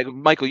 So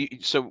Michael, I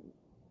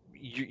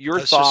your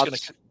was just going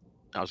thoughts.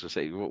 I was gonna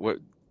say, what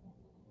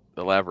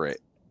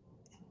elaborate.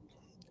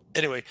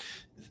 anyway,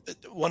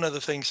 one of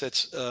the things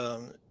that's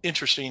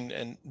interesting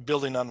and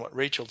building on what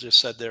Rachel just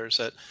said there is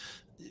that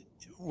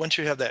once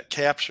you have that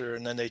capture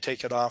and then they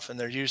take it off and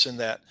they're using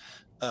that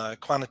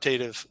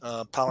quantitative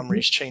Mm-hmm.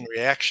 polymerase chain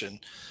reaction,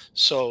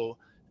 so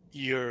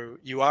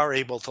you are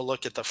able to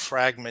look at the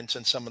fragments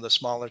and some of the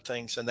smaller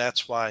things, and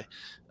that's why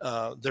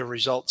their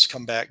results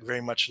come back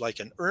very much like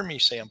an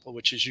ERMI sample,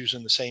 which is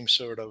using the same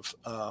sort of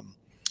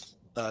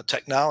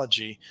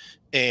technology,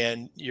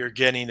 and you're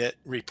getting it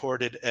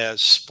reported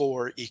as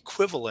spore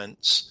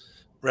equivalents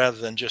rather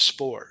than just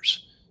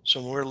spores.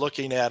 So when we're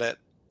looking at it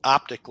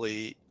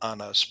optically on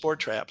a spore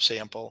trap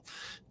sample,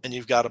 and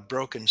you've got a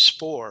broken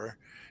spore,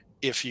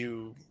 if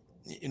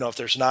if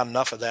there's not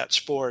enough of that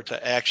spore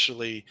to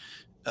actually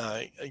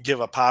give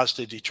a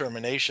positive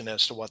determination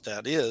as to what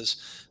that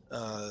is,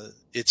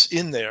 it's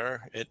in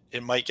there.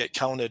 It might get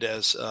counted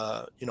as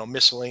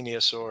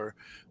miscellaneous or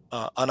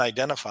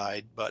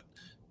unidentified, but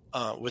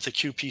with a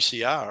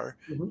qPCR,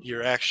 Mm-hmm.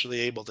 you're actually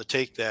able to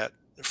take that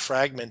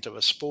fragment of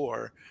a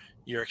spore,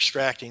 you're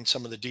extracting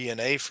some of the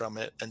DNA from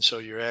it, and so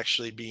you're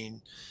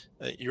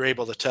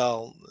able to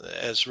tell,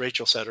 as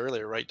Rachel said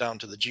earlier, right down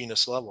to the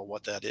genus level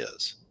what that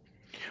is.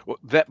 Well,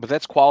 but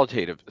that's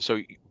qualitative.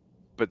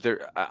 But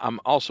I'm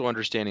also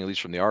understanding, at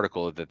least from the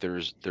article, that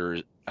there's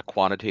a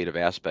quantitative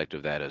aspect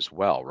of that as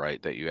well,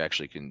 right? That you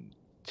actually can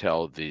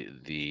tell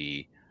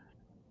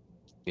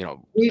We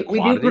do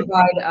quantity?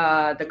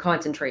 provide the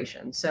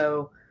concentration.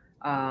 So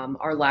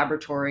our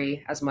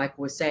laboratory, as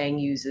Michael was saying,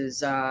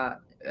 uses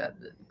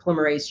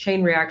polymerase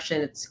chain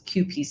reaction. It's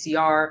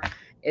qPCR.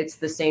 It's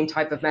the same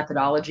type of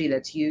methodology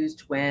that's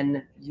used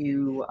when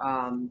you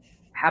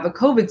have a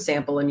COVID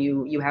sample and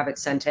you have it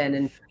sent in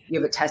and you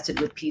have it tested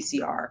with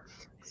PCR.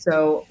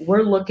 So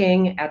we're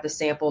looking at the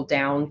sample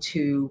down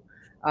to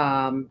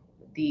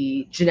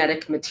the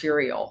genetic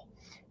material.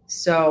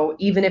 So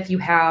even if you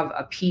have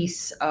a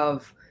piece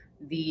of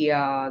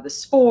the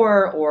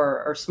spore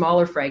or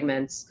smaller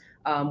fragments,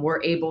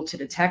 we're able to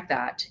detect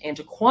that and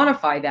to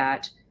quantify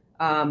that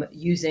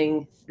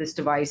using this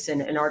device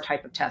and our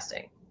type of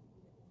testing.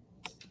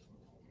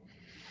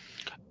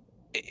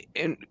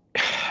 And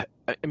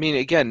I mean,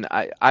 again,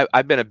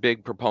 I've been a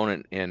big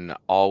proponent in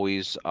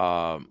always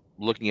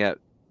looking at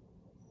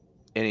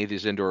any of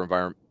these indoor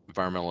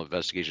environmental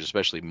investigations,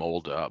 especially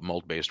mold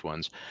based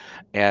ones,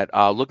 at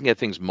looking at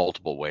things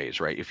multiple ways,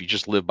 right? If you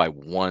just live by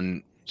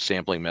one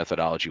sampling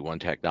methodology, one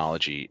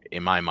technology,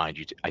 in my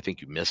mind, I think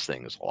you miss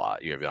things a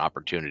lot. You have an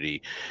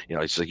opportunity,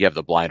 it's like you have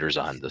the blinders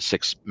on. The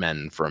 6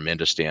 men from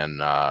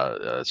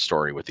Indostan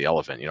story with the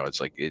elephant,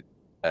 it's like it.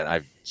 And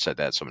I've said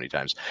that so many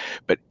times,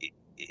 but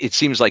it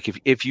seems like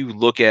if you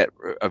look at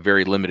a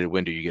very limited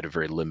window, you get a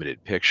very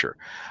limited picture.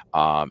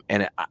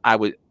 And I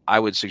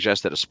would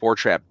suggest that a spore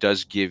trap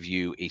does give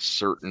you a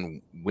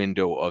certain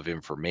window of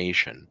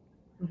information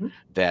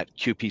that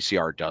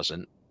qPCR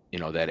doesn't.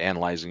 That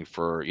analyzing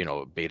for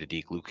beta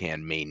D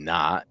glucan may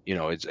not.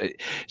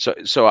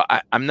 So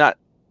I'm not.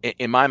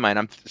 In my mind,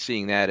 I'm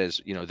seeing that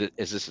as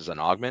as this is an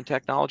augment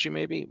technology.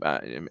 Maybe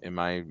am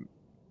I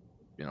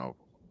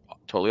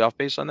totally off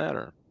base on that,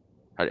 or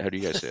how do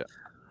you guys see it?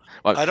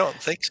 Well, I don't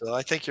think so.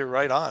 I think you're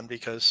right on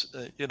because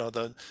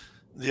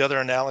the other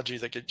analogy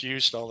that gets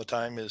used all the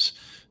time is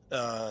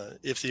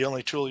if the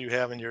only tool you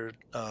have in your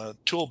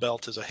tool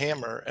belt is a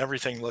hammer,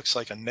 everything looks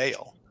like a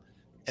nail.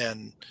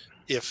 And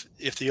if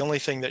the only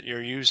thing that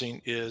you're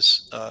using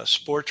is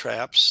spore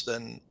traps,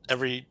 then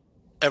every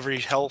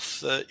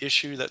health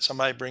issue that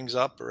somebody brings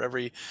up or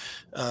every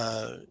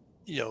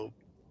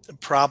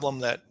problem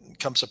that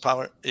comes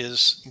about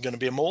is going to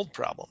be a mold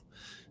problem,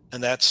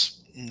 and that's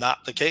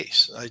not the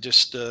case. I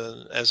just,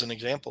 as an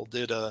example,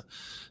 did a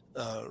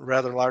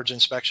rather large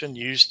inspection,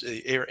 used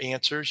air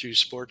answers,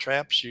 used spore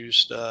traps,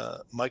 used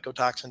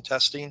mycotoxin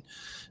testing,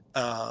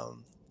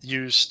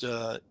 used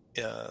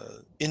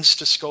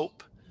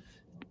Instascope,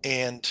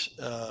 and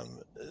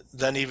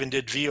then even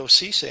did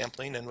VOC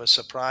sampling, and was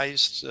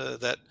surprised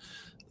that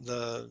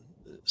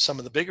some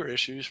of the bigger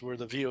issues were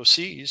the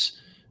VOCs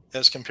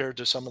as compared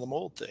to some of the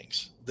mold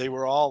things. They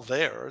were all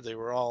there. They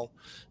were all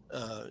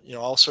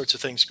all sorts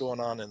of things going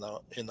on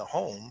in the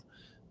home,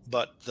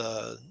 but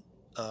the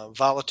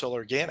volatile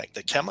organic,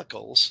 the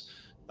chemicals,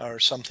 are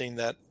something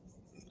that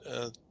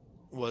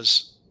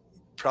was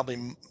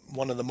probably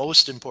one of the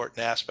most important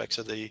aspects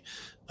of the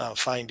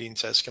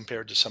findings as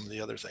compared to some of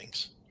the other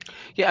things.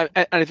 Yeah,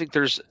 and I think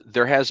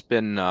there has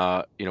been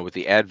with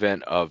the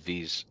advent of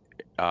these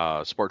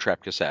spore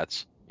trap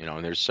cassettes,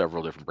 and there's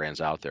several different brands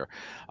out there.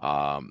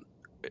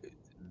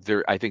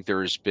 I think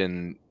there's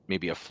been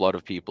maybe a flood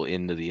of people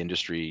into the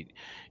industry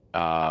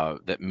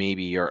that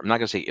maybe are, I'm not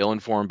going to say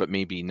ill-informed, but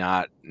maybe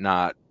not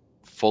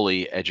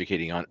fully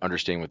educating on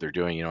understanding what they're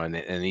doing, and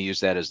they use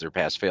that as their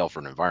pass fail for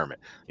an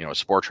environment. A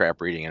spore trap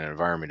reading in an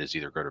environment is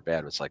either good or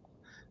bad. But it's like,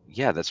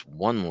 yeah, that's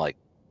one like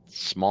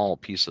small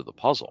piece of the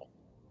puzzle,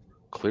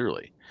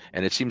 clearly.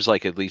 And it seems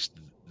like at least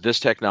this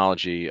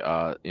technology,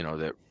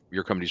 that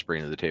your company's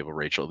bringing to the table,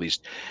 Rachel, at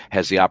least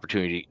has the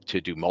opportunity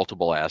to do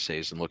multiple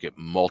assays and look at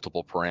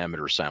multiple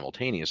parameters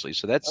simultaneously.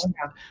 So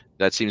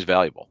that seems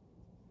valuable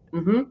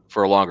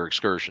for a longer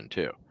excursion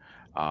too.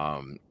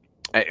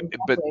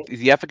 But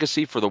the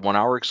efficacy for the 1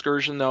 hour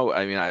excursion, though,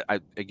 I mean,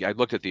 I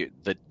looked at the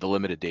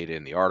limited data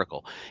in the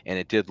article, and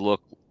it did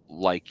look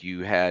like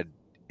you had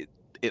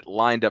it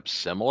lined up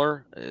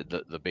similar,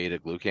 the beta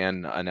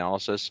glucan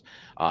analysis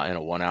in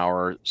a 1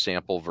 hour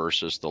sample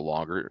versus the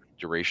longer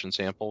duration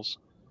samples.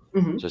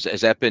 So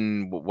has that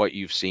been what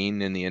you've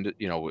seen in the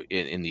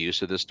in the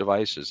use of this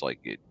device? Is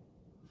like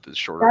the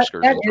shorter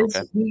excursions?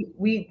 Okay.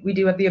 We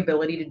do have the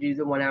ability to do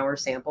the 1 hour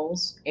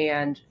samples,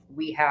 and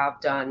we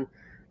have done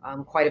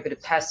quite a bit of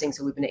testing,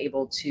 so we've been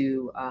able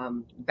to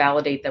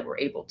validate that we're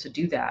able to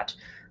do that.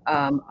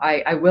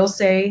 I will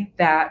say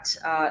that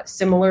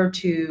similar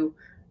to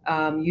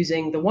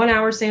using the 1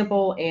 hour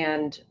sample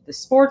and the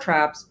spore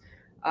traps,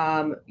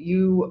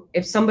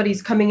 if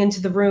somebody's coming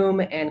into the room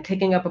and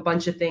kicking up a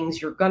bunch of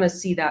things, you're going to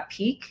see that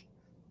peak,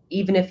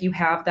 even if you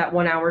have that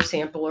 1 hour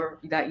sampler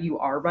that you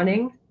are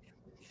running.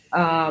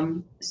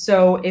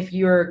 So if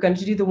you're going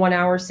to do the 1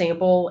 hour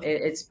sample,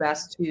 it's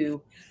best to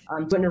do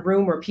it in a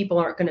room where people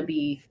aren't going to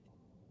be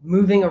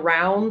moving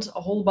around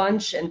a whole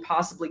bunch and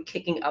possibly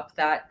kicking up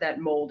that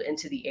mold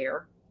into the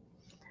air.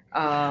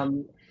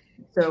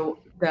 So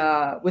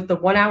with the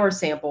 1 hour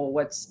sample,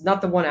 what's not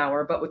the 1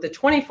 hour, but with the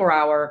 24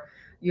 hour,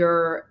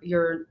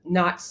 you're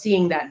not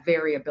seeing that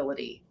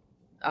variability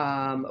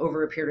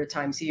over a period of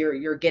time. So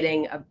you're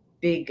getting a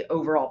big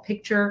overall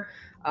picture.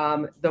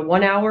 The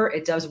 1 hour,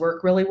 it does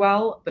work really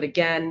well, but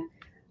again,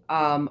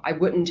 I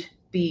wouldn't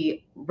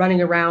be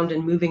running around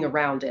and moving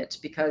around it,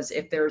 because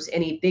if there's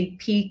any big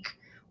peak,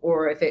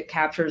 or if it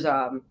captures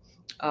a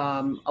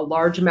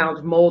large amount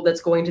of mold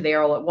that's going to the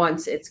air all at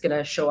once, it's going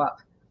to show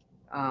up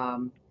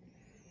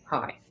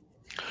high.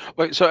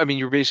 Well, so I mean,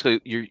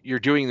 you're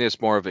doing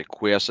this more of a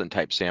quiescent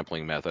type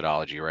sampling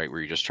methodology, right? Where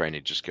you're just trying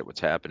to just get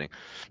what's happening.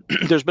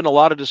 There's been a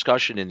lot of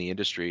discussion in the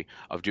industry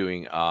of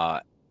doing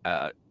uh,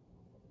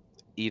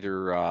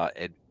 either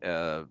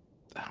I'm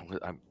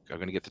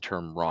going to get the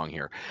term wrong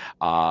here.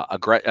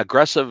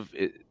 Aggressive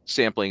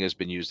sampling has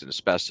been used in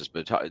asbestos,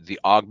 but the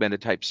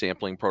augmented type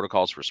sampling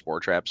protocols for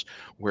spore traps,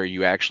 where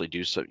you actually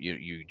do so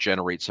you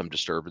generate some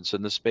disturbance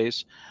in the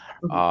space.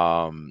 Mhm.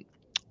 Um,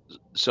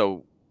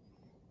 so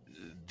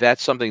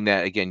that's something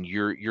that, again,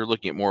 you're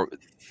looking at more.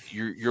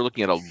 You're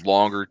looking at a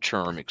longer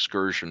term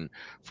excursion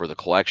for the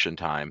collection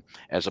time,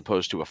 as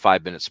opposed to a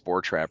 5 minute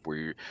spore trap where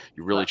you're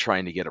really Correct.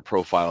 trying to get a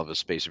profile of a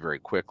space very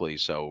quickly.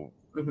 So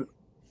Mhm.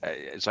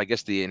 I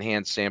guess the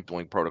enhanced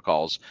sampling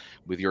protocols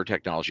with your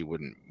technology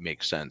wouldn't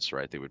make sense,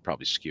 right? They would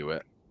probably skew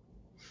it.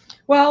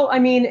 Well, I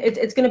mean,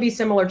 it's going to be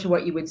similar to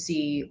what you would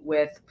see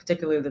with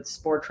particularly the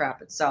spore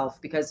trap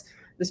itself, because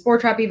the spore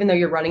trap, even though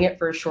you're running it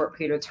for a short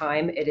period of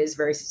time, it is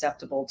very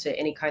susceptible to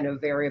any kind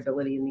of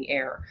variability in the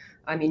air.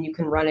 I mean, you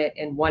can run it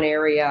in one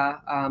area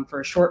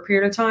for a short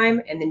period of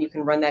time, and then you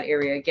can run that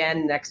area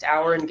again next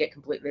hour and get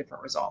completely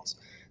different results.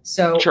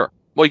 So, Sure.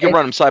 Well, you can it,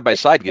 run them side by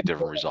side and get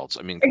different results.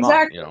 I mean, come on,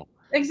 exactly, uh,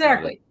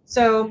 exactly.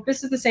 So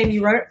this is the same.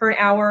 You run it for an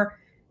hour.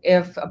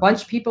 If a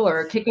bunch of people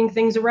are kicking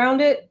things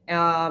around it,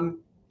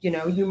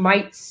 you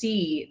might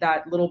see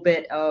that little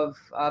bit of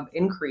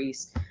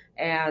increase.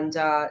 And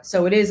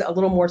so it is a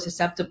little more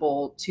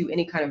susceptible to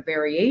any kind of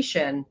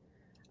variability,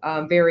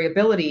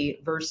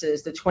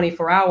 versus the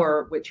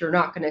 24-hour, which you're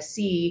not going to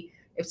see.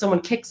 If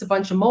someone kicks a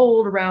bunch of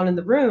mold around in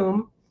the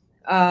room,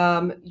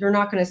 you're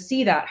not going to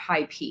see that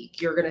high peak.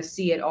 You're going to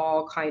see it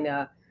all kind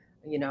of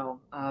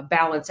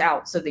balance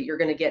out, so that you're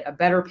going to get a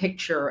better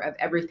picture of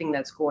everything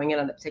that's going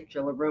in the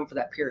particular room for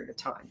that period of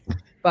time.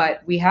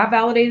 But we have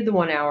validated the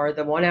 1 hour.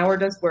 The 1 hour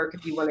does work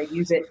if you want to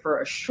use it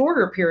for a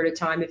shorter period of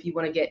time. If you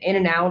want to get in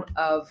and out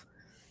of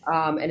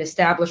an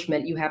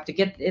establishment, you have to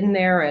get in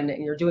there, and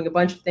you're doing a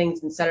bunch of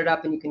things and set it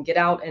up, and you can get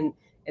out, and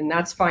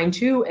that's fine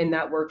too, and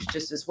that works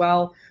just as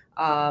well.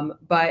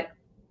 But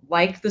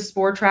like the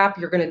spore trap,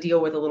 you're going to deal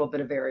with a little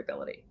bit of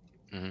variability.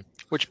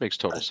 which makes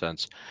total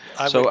sense.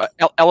 I So,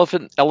 would.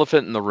 elephant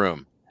in the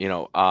room,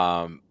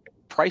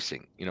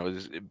 pricing,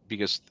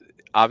 because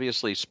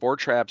obviously spore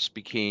traps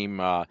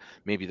became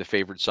maybe the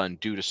favorite son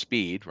due to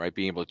speed, right?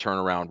 Being able to turn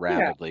around Yeah.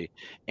 rapidly,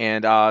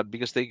 and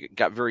because they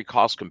got very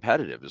cost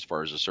competitive as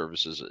far as the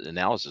services,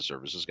 analysis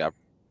services got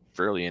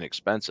fairly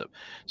inexpensive.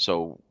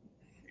 So,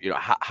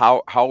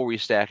 how are we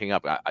stacking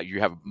up? You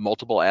have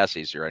multiple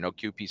assays here. I know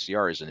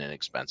qPCR isn't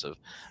inexpensive.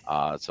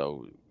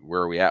 So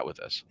where are we at with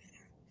this?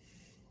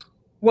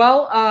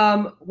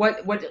 Well,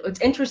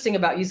 what's interesting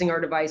about using our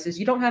device is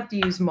you don't have to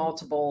use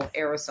multiple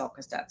aerosol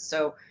cassettes.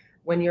 So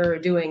when you're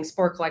doing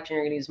spore collection,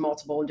 you're going to use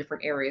multiple in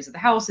different areas of the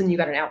house, and you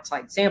got an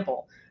outside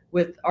sample.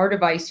 With our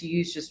device, you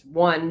use just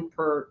one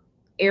per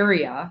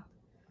area,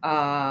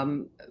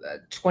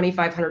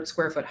 2,500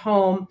 square foot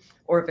home,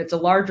 or if it's a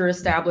larger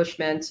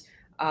establishment,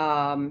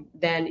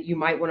 then you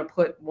might want to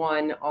put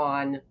one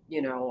on,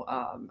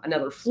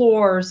 another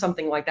floor or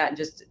something like that, and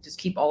just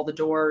keep all the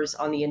doors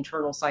on the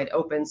internal side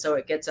open, so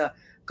it gets a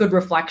good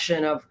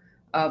reflection of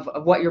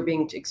what you're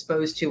being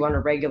exposed to on a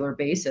regular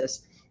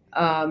basis.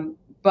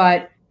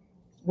 But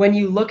when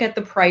you look at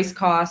the price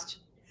cost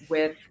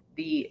with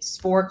the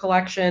spore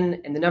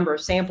collection and the number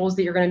of samples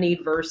that you're going to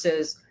need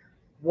versus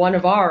one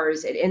of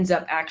ours, it ends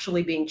up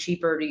actually being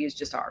cheaper to use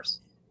just ours.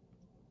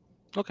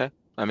 Okay,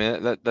 I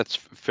mean that's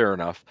fair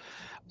enough.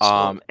 So,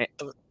 Bob,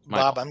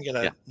 Michael, I'm going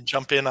yeah, to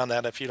jump in on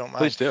that if you don't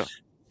please mind.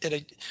 do. And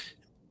I,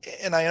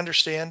 and I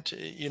understand,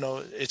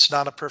 it's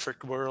not a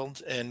perfect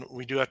world, and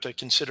we do have to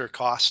consider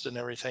cost and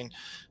everything.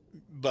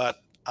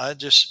 But I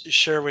just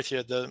share with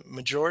you the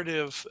majority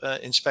of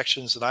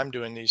inspections that I'm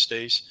doing these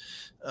days.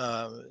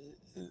 Uh,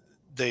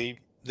 they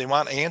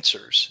want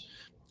answers,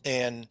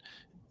 and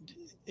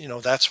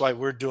that's why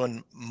we're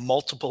doing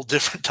multiple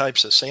different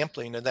types of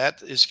sampling, and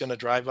that is going to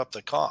drive up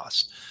the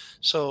cost.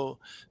 So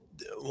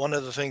one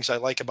of the things I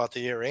like about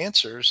the Air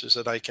Answers is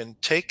that I can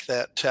take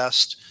that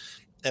test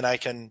and I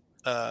can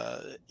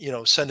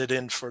send it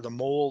in for the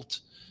mold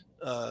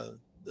uh,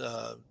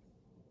 uh,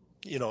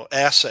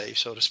 assay,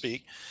 so to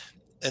speak.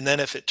 And then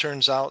if it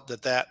turns out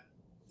that that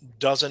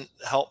doesn't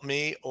help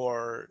me,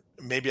 or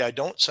maybe I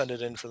don't send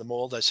it in for the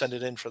mold, I send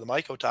it in for the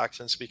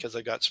mycotoxins because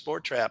I got spore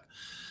trap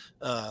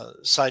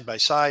side by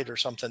side or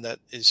something that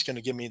is going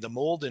to give me the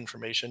mold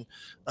information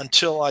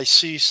until I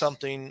see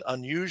something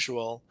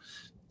unusual.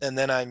 and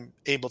then I'm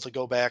able to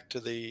go back to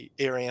the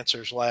Air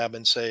Answers lab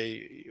and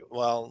say,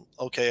 well,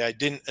 okay, I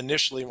didn't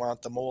initially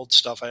want the mold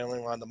stuff. I only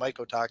wanted the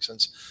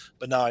mycotoxins,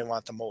 but now I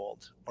want the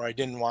mold. Or I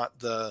didn't want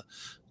the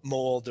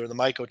mold or the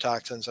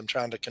mycotoxins. I'm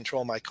trying to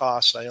control my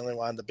costs. I only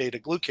wanted the beta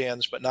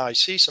glucans, but now I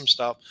see some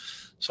stuff.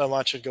 So I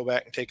want you to go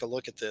back and take a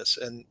look at this.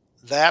 And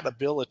that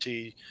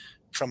ability,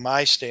 from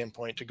my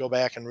standpoint, to go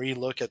back and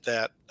relook at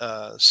that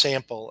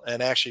sample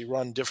and actually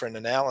run different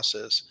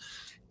analysis.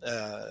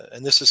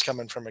 And this is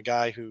coming from a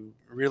guy who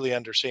really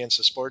understands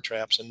the spore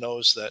traps and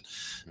knows that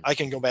I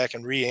can go back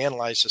and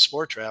reanalyze the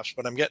spore traps,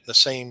 but I'm getting the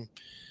same,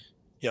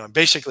 I'm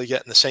basically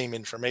getting the same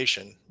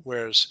information,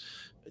 whereas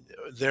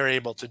they're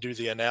able to do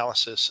the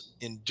analysis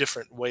in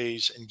different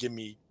ways and give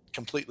me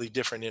completely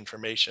different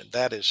information.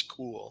 That is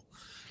cool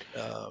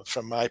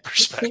from my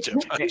perspective.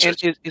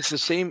 And is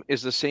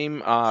the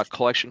same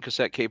collection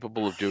cassette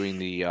capable of doing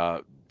the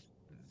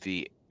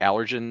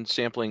allergen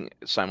sampling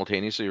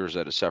simultaneously, or is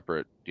that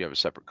you have a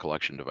separate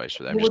collection device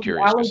for that? I'm just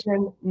curious.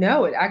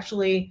 No, it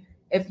actually,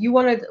 if you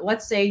want to,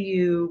 let's say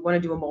you want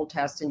to do a mold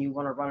test and you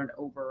want to run it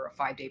over a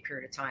 5-day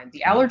period of time,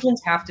 the allergens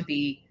have to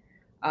be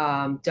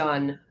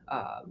done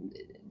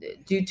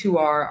due to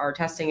our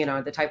testing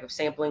and the type of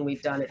sampling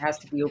we've done. It has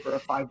to be over a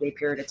 5-day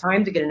period of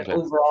time to get an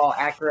overall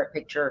accurate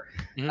picture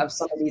of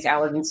some of these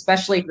allergens,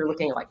 especially if you're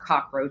looking at like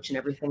cockroach and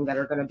everything that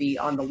are going to be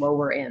on the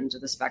lower end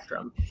of the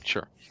spectrum.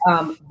 Sure.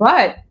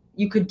 But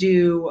you could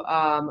do,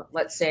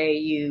 let's say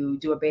you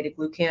do a beta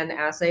glucan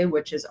assay,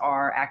 which is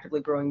our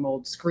actively growing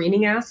mold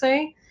screening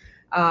assay.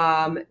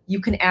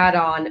 You can add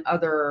on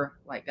other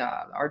like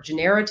our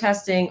genera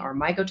testing, our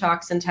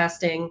mycotoxin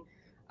testing.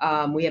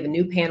 We have a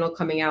new panel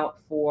coming out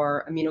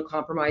for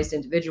immunocompromised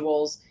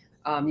individuals.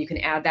 You can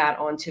add that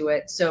onto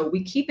it. So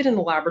we keep it in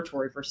the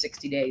laboratory for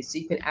 60 days. So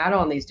you can add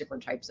on these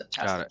different types of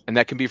testing. Got it. And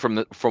that can be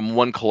from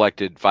one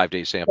collected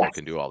 5-day sample. Yes.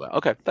 Can do all that.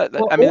 Okay.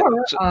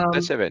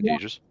 That's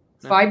advantageous.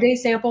 Yeah. 5-day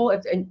sample.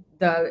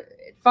 The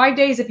 5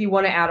 days if you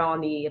want to add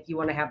on if you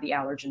want to have the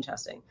allergen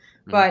testing.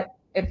 Mm-hmm. But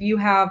if you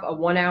have a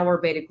 1-hour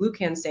beta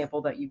glucan sample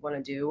that you want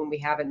to do, and we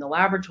have it in the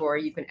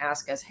laboratory, you can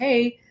ask us,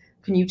 hey,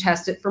 can you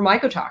test it for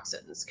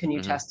mycotoxins? Can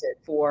you test it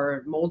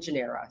for mold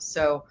genera?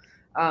 So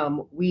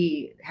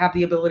we have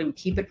the ability to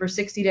keep it for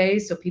 60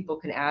 days so people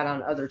can add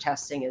on other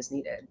testing as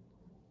needed.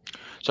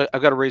 So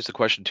I've got to raise the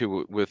question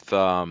too with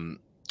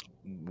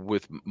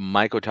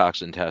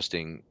mycotoxin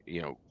testing,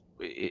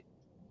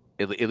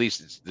 at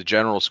least it's the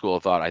general school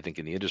of thought, I think,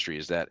 in the industry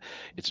is that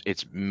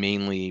it's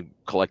mainly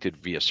collected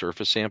via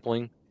surface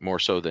sampling more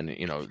so than,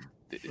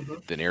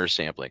 than air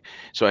sampling.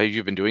 So have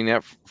you been doing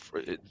that?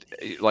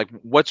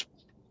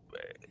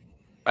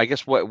 I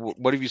guess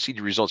what have you seen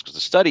the results? Because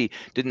the study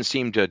didn't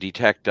seem to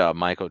detect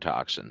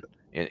mycotoxin,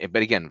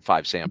 but again,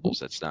 5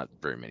 samples. That's not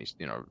very many,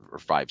 or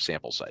 5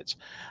 sample sites.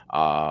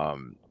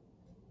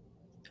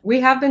 We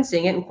have been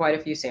seeing it in quite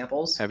a few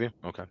samples. Have you?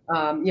 Okay.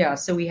 Yeah.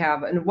 So we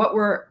have, and what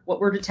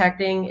we're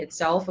detecting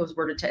itself is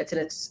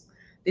it's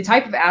the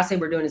type of assay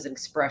we're doing is an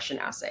expression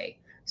assay.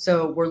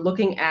 So we're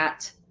looking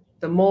at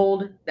the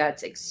mold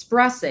that's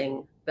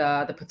expressing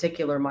the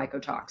particular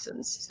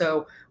mycotoxins.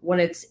 So when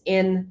it's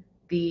in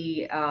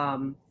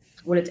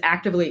when it's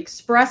actively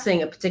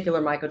expressing a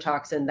particular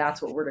mycotoxin,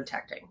 that's what we're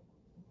detecting.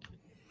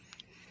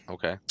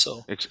 Okay.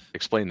 So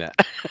explain that.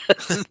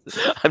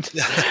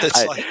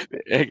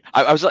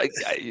 I was like,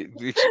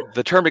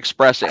 the term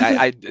expressing,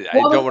 I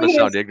don't want to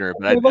sound ignorant,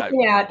 but we're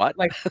looking at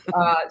like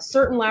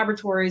certain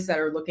laboratories that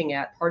are looking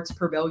at parts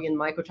per billion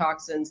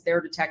mycotoxins, they're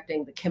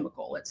detecting the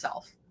chemical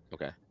itself.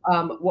 Okay.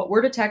 What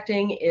we're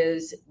detecting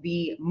is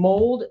the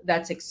mold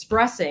that's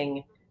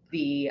expressing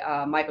the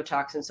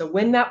mycotoxin. So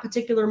when that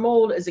particular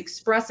mold is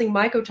expressing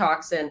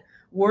mycotoxin,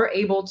 we're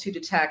able to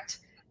detect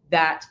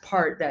that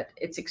part that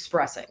it's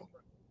expressing.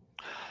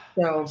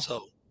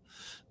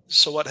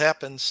 So what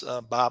happens,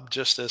 Bob,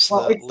 just as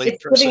the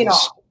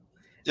layperson's,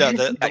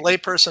 the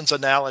layperson's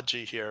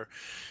analogy here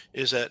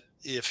is that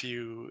if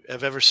you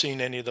have ever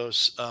seen any of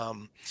those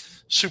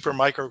super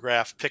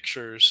micrograph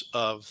pictures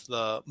of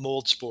the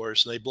mold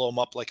spores, and they blow them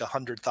up like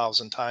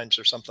 100,000 times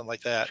or something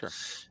like that. Sure.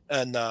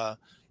 And the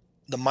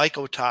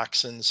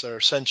mycotoxins are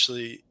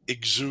essentially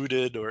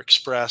exuded or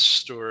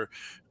expressed or,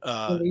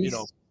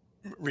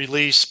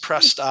 released,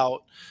 pressed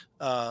out.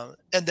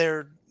 And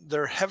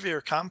they're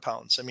heavier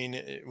compounds. I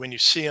mean, when you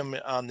see them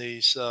on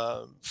these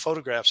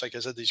photographs, like I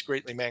said, these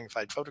greatly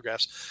magnified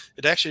photographs,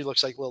 it actually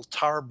looks like little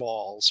tar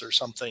balls or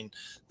something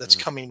that's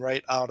coming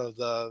right out of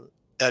the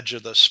edge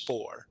of the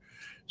spore.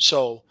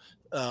 So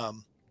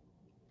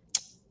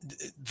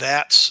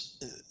that's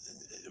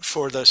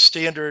for the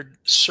standard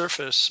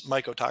surface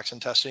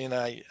mycotoxin testing. And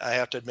I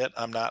have to admit,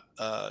 I'm not,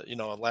 a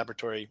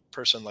laboratory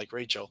person like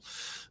Rachel,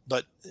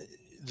 but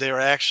they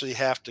actually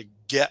have to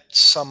get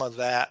some of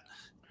that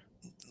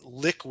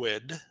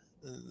liquid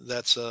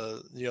that's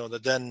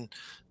that then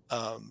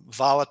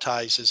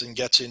volatilizes and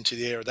gets into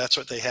the air. That's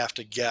what they have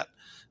to get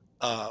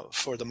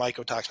for the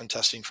mycotoxin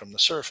testing from the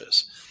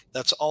surface.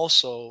 That's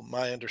also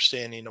my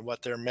understanding of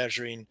what they're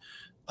measuring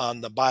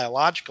on the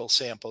biological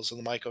samples of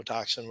the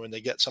mycotoxin when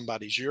they get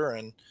somebody's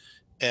urine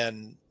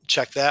and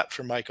check that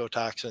for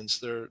mycotoxins.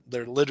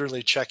 They're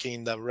literally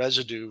checking the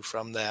residue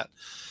from that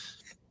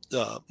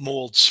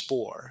mold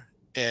spore.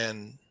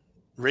 And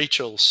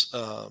Rachel's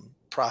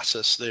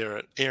process there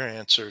at Air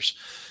Answers,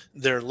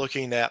 they're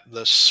looking at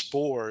the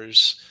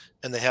spores,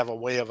 and they have a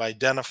way of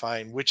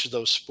identifying which of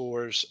those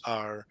spores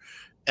are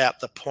at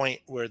the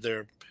point where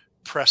they're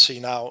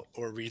pressing out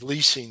or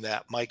releasing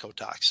that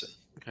mycotoxin.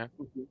 Okay.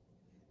 Mhm.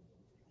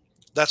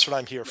 That's what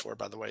I'm here for,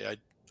 by the way.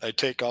 I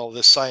take all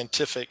this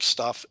scientific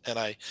stuff and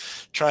I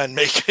try and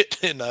make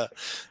it in a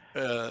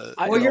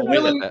Well, you're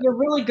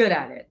really good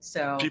at it.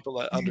 So people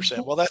that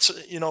understand. Well, that's,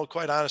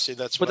 quite honestly,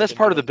 that's what But that's I've been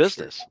part of the doing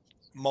for business.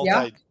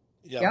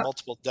 Yeah.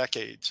 multiple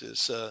decades,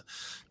 is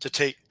to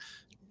take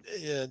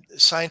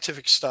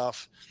scientific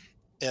stuff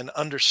and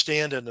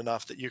understand it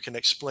enough that you can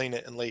explain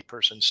it in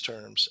layperson's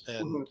terms.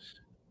 And Mhm.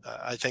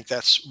 I think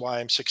that's why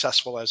I'm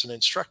successful as an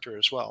instructor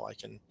as well. I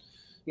can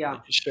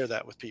Yeah. share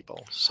that with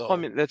people. So Well,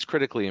 I mean, that's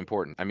critically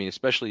important. I mean,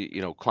 especially,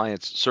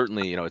 clients,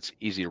 certainly, it's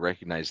easy to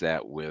recognize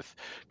that with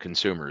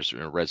consumers,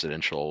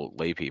 residential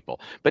lay people,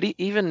 but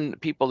even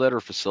people that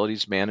are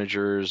facilities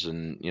managers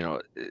and,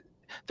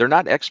 they're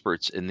not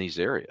experts in these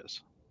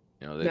areas.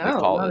 They No,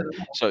 call not it.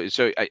 at all.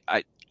 So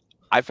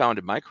I found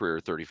in my career,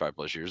 35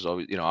 plus years,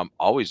 always, I'm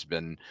always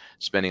been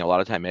spending a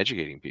lot of time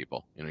educating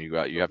people. You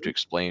have to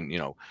explain,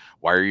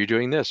 why are you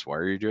doing this? Why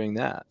are you doing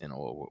that?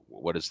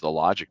 What is the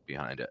logic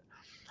behind it?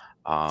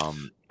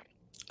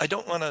 I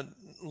don't want to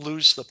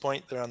lose the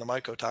point there on the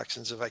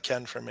mycotoxins if I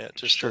can for a minute,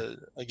 just Sure.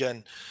 to,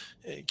 again,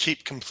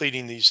 keep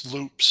completing these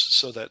loops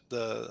so that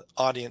the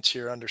audience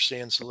here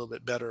understands a little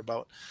bit better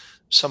about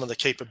some of the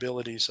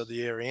capabilities of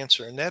the Air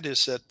Answer. And that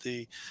is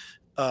that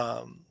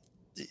um,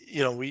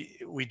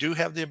 we do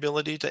have the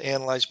ability to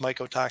analyze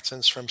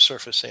mycotoxins from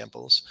surface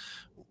samples.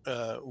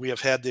 We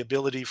have had the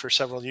ability for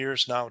several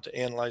years now to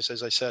analyze,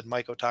 as I said,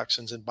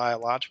 mycotoxins in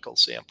biological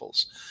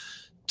samples.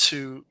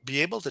 To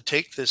be able to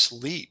take this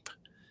leap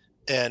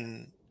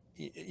and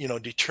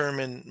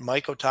determine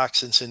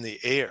mycotoxins in the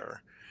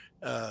air,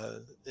 uh,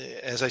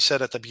 as I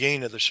said at the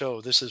beginning of the show,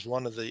 this is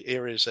one of the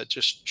areas that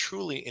just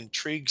truly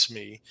intrigues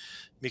me,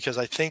 because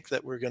I think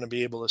that we're going to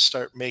be able to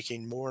start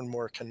making more and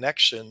more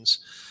connections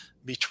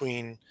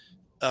between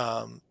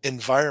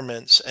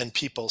environments and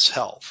people's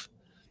health.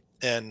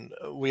 And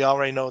we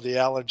already know the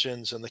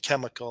allergens and the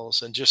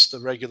chemicals and just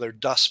the regular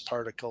dust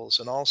particles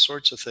and all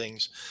sorts of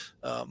things,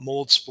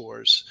 mold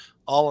spores,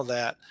 all of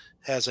that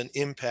has an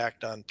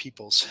impact on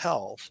people's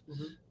health.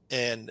 Mhm.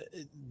 And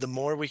the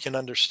more we can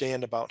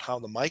understand about how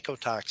the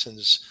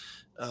mycotoxins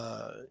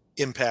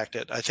impact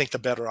it, I think the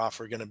better off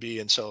we're going to be.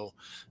 And so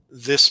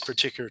this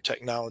particular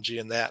technology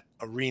in that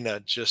arena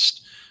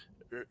just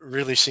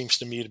really seems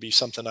to me to be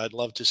something I'd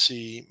love to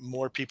see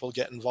more people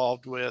get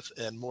involved with,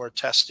 and more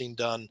testing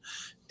done,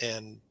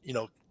 and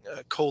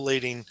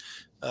collating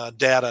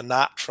data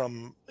not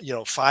from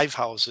 5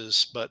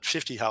 houses but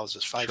 50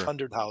 houses, Sure.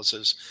 500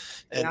 houses,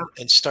 Yeah.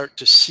 and start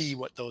to see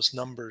what those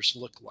numbers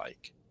look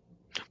like.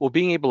 Well,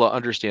 being able to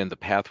understand the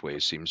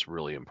pathways seems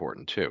really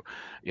important too,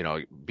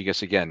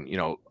 because again,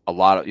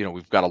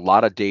 we've got a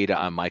lot of data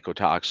on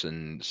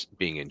mycotoxins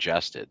being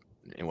ingested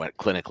and what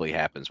clinically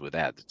happens with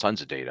that. There's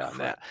tons of data on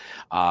that.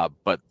 Correct.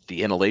 But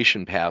the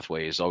inhalation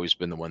pathway has always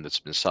been the one that's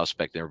been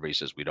suspect. And everybody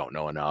says we don't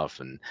know enough.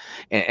 And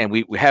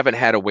we haven't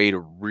had a way to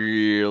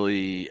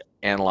really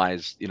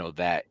analyze,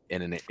 that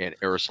in an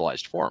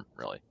aerosolized form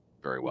really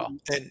very well.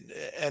 Mhm.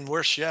 And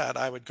worse yet,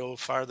 I would go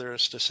farther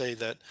as to say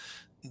that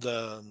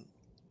the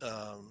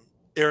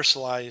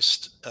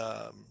aerosolized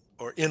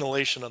or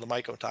inhalation of the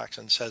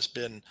mycotoxins has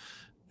been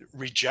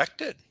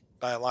rejected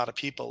by a lot of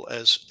people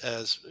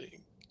as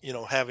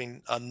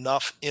having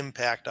enough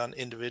impact on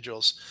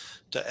individuals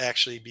to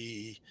actually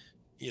be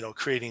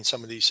creating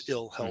some of these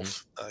ill Mhm.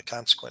 health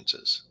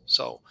consequences.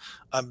 So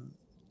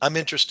I'm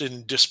interested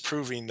in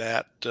disproving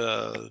that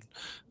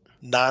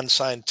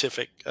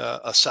non-scientific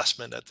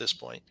assessment at this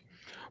point.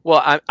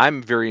 Well,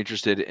 I'm very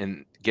interested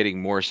in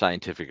getting more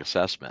scientific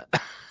assessment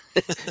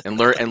and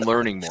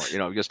learning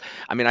more. Because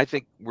I mean, I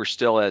think we're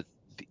still at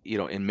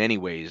in many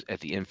ways at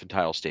the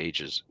infantile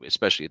stages,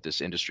 especially at this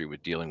industry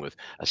with dealing with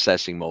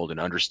assessing mold and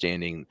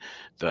understanding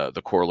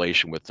the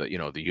correlation with the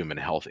human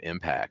health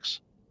impacts.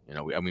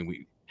 I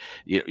mean,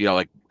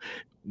 like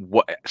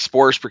what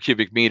spores per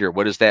cubic meter,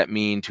 what does that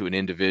mean to an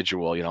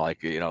individual,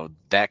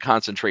 that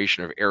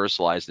concentration of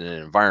aerosolized in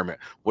an environment,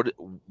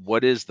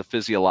 what is the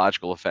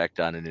physiological effect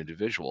on an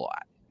individual?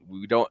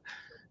 We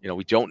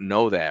don't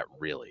know that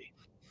really.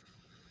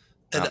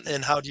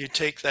 And how do you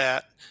take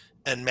that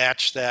and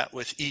match that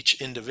with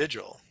each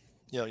individual?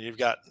 You've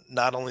got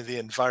not only the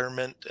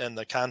environment and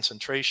the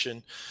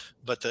concentration,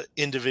 but the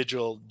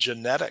individual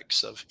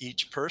genetics of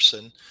each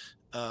person.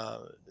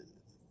 Uh,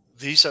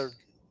 these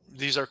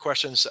are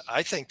questions that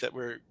I think that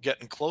we're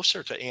getting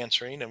closer to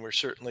answering, and we're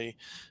certainly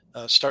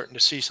starting to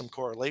see some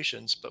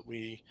correlations. But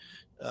we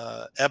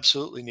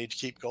absolutely need to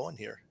keep going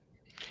here.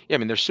 Yeah, I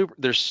mean,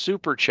 they're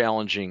super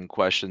challenging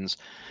questions,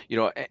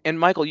 and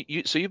Michael,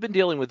 so you've been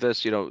dealing with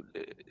this,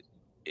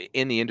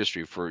 in the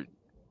industry for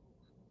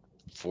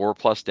 4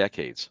 plus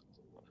decades.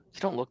 You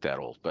don't look that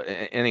old, but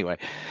anyway,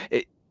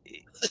 it,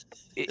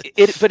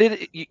 but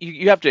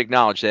you have to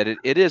acknowledge that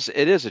it is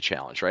a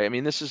challenge, right? I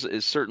mean, this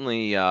is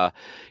certainly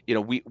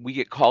we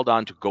get called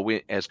on to go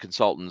in as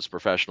consultants,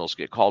 professionals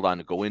get called on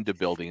to go into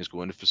buildings,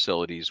 go into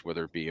facilities,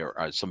 whether it be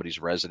somebody's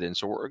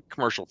residence or a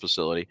commercial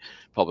facility,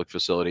 public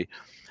facility,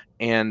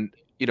 and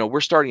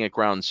we're starting at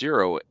ground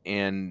zero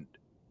and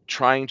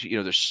trying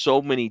to there's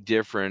so many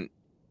different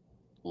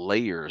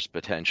layers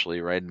potentially,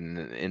 right,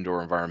 in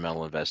indoor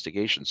environmental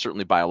investigation.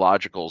 Certainly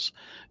biologicals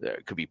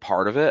could be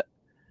part of it,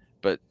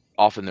 but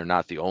often they're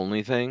not the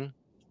only thing,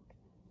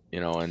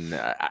 and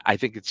I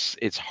think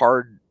it's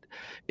hard.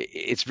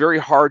 It's very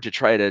hard to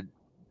try to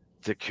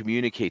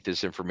communicate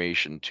this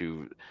information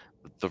to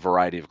the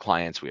variety of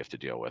clients we have to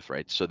deal with,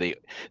 right? So they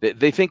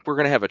think we're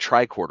going to have a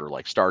tricorder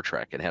like Star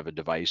Trek and have a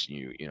device,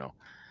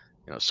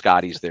 and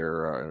Scotty's there,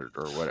 or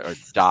what, or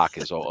Doc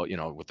is all,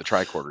 with the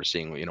tricorder,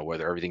 seeing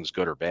whether everything's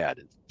good or bad,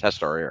 and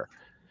test our air.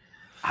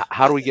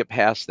 How do we get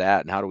past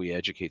that, and how do we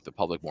educate the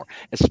public more,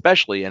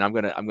 especially? And I'm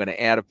gonna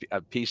add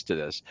a piece to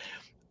this.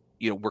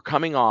 We're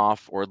coming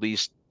off, or at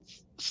least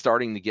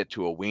starting to get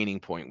to a waning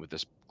point with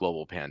this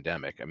global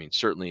pandemic. I mean,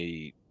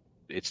 certainly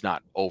it's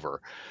not over,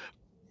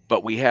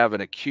 but we have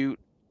an acute,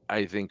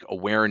 I think,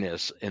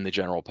 awareness in the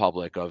general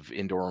public of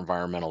indoor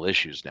environmental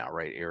issues now,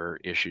 right? Air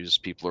issues.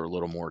 People are a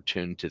little more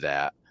tuned to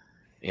that,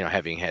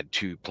 having had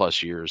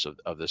 2+ years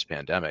of this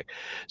pandemic.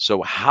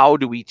 So how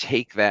do we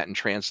take that and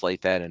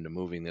translate that into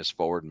moving this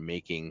forward and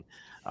making,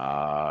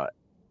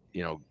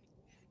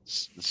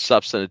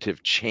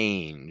 substantive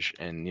change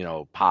and,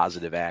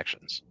 positive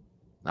actions?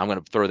 I'm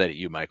going to throw that at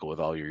you, Michael, with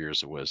all your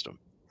years of wisdom.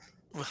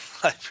 Well,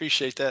 I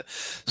appreciate that.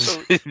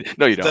 So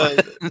no, you don't.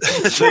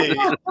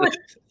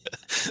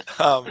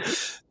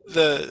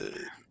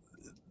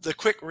 The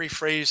quick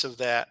rephrase of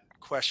that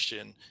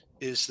question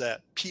is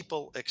that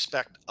people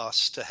expect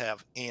us to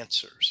have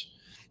answers,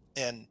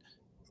 and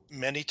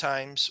many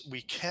times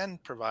we can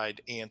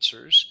provide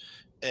answers.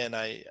 And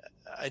I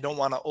don't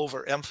want to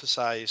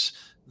overemphasize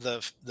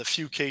the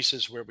few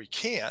cases where we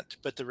can't,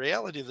 but the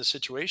reality of the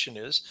situation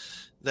is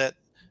that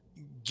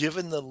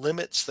given the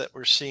limits that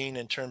we're seeing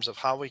in terms of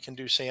how we can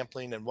do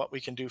sampling and what we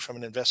can do from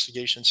an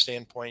investigation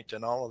standpoint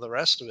and all of the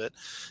rest of it,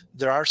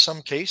 there are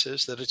some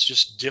cases that it's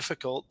just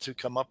difficult to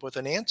come up with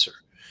an answer.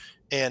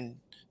 And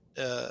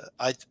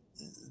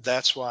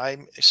that's why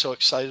I'm so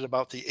excited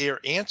about the Air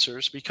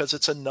Answers, because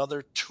it's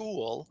another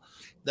tool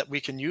that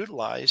we can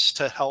utilize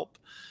to help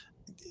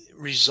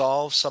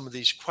resolve some of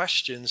these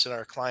questions in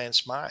our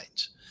clients'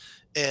 minds.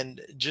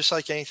 And just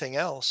like anything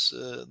else,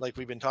 like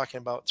we've been talking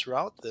about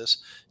throughout this,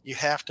 you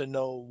have to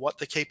know what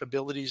the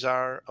capabilities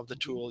are of the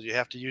tool. You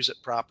have to use it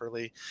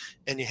properly,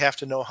 and you have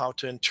to know how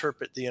to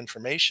interpret the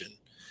information.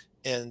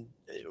 And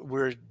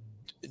we're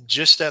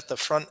just at the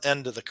front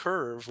end of the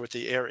curve with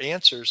the Air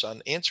Answers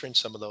on answering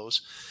some of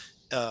those,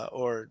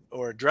 or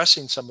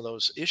addressing some of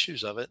those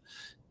issues of it.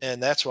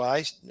 And that's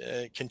why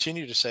I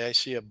continue to say I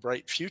see a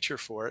bright future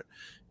for it.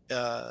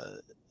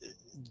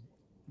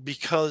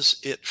 Because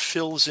it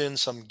fills in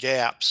some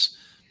gaps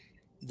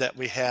that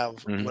we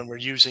have when we're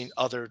using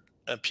other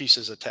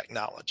pieces of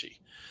technology.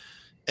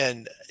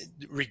 And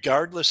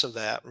regardless of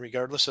that,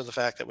 regardless of the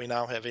fact that we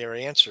now have Air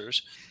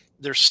Answers,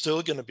 there's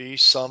still going to be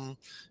some,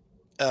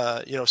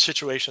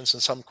 situations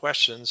and some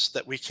questions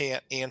that we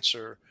can't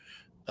answer,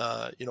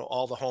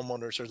 all the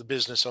homeowners or the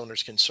business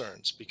owners'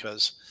 concerns,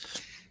 because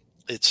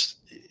it's,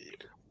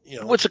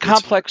 it's a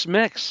complex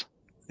mix.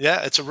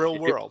 Yeah, it's a real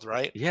world,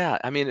 right? Yeah,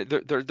 I mean,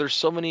 there's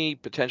so many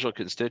potential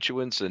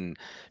constituents and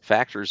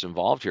factors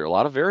involved here. A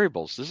lot of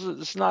variables. This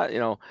is not,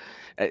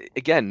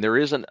 again, there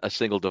isn't a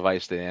single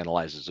device that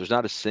analyzes. There's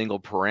not a single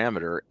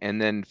parameter,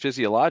 and then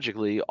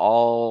physiologically,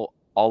 all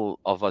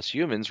of us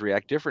humans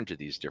react different to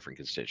these different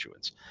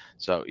constituents.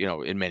 So,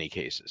 in many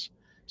cases,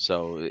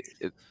 so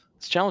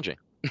it's challenging.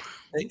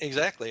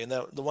 Exactly. And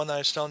the one that I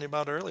was telling you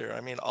about earlier,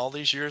 I mean, all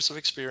these years of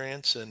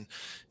experience, and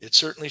it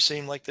certainly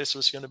seemed like this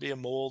was going to be a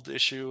mold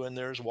issue, and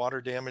there's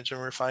water damage,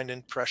 and we're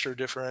finding pressure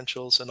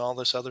differentials and all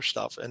this other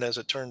stuff. And as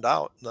it turned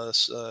out,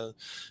 this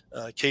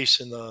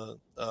case in the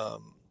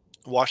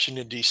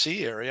Washington,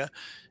 D.C. area,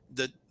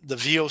 the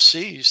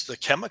VOCs, the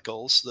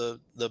chemicals,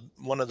 the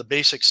one of the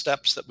basic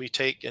steps that we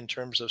take in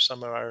terms of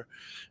some of our,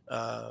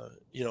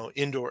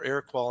 indoor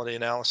air quality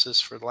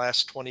analysis for the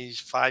last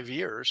 25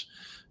 years,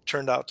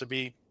 turned out to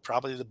be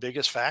probably the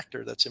biggest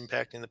factor that's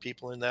impacting the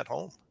people in that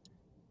home.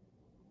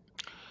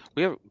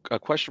 We have a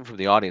question from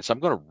the audience. I'm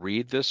going to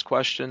read this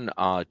question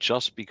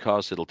just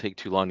because it'll take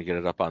too long to get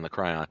it up on the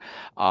Cryon.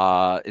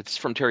 It's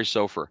from Terry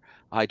Sofer.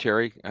 Hi,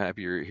 Terry.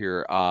 Happy you're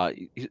here.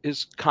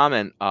 His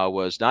comment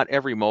was, not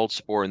every mold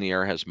spore in the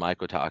air has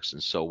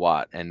mycotoxins, so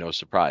what? And no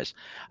surprise.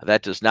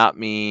 That does not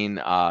mean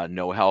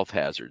no health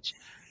hazards.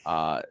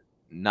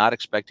 Not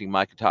expecting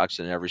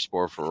mycotoxin in every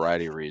spore for a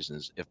variety of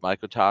reasons. If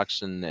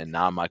mycotoxin and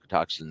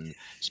non-mycotoxin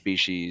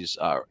species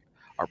are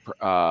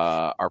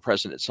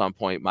present at some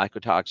point,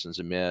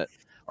 mycotoxins emit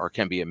or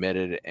can be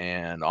emitted,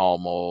 and all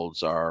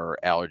molds are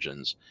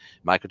allergens.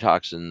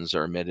 Mycotoxins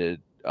are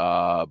emitted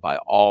by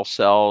all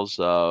cells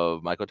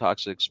of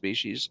mycotoxic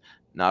species,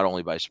 not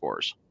only by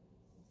spores.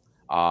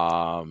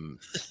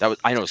 That was,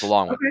 I know it's a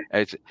long one.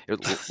 Okay. It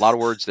was a lot of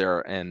words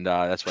there, and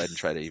that's why I didn't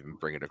try to even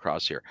bring it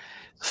across here.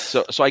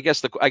 So I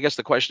guess the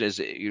question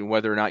is,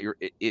 whether or not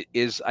it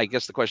is. I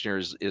guess the question here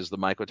is the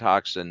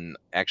mycotoxin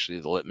actually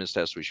the litmus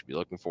test we should be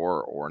looking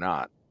for or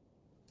not?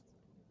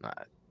 I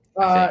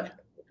think,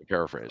 to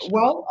paraphrase.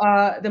 Well,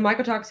 the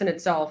mycotoxin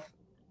itself,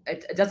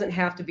 it doesn't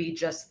have to be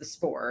just the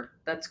spore.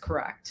 That's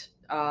correct.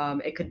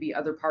 It could be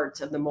other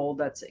parts of the mold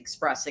that's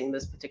expressing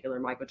this particular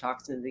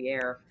mycotoxin in the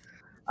air.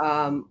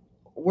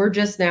 We're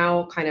just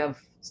now kind of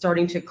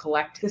starting to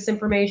collect this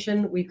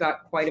information. We've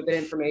got quite a bit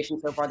of information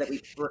so far that we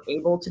were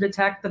able to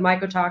detect the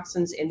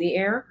mycotoxins in the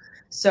air.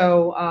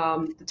 So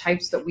the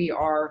types that we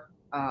are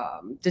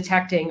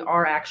detecting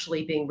are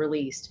actually being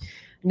released.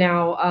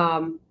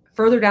 Now,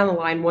 further down the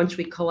line, once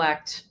we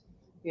collect,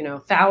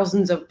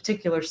 thousands of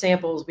particular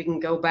samples, we can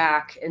go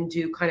back and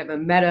do kind of a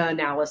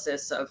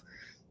meta-analysis of,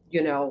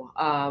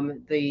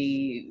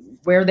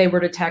 where they were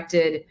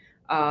detected,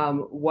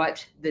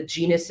 what the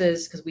genus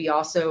is, because we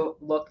also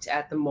looked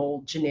at the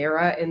mold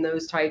genera in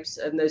those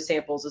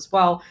samples as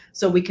well.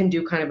 So we can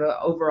do kind of an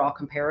overall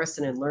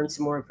comparison and learn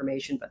some more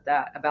information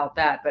about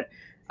that. But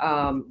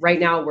right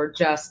now we're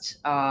just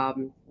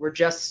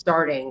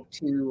starting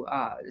to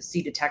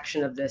see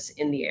detection of this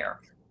in the air.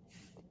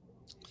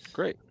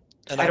 Great.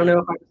 And I don't know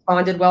if I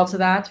responded well to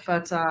that,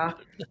 but that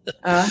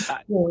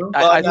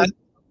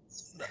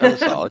was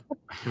solid.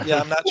 Yeah,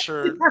 I'm not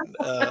sure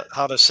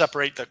how to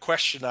separate the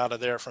question out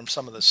of there from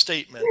some of the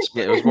statements.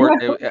 Yeah, it was more,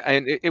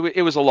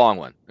 it was a long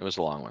one. It was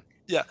a long one.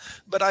 Yeah,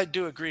 but I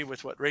do agree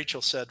with what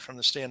Rachel said from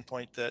the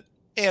standpoint that,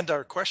 and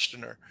our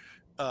questioner,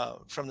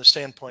 from the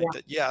standpoint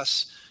that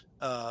yes,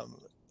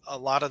 a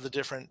lot of the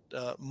different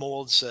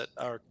molds that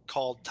are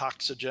called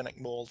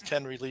toxigenic mold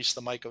can release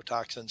the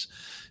mycotoxins,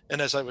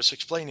 and as I was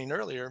explaining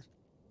earlier,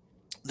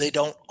 they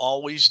don't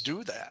always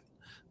do that.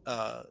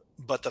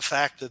 But the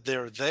fact that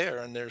they're there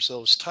and there's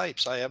those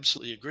types, I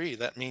absolutely agree.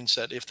 That means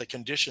that if the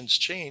conditions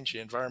change, the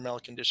environmental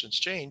conditions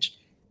change,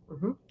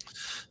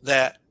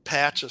 that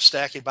patch of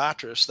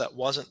Stachybotrys that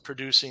wasn't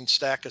producing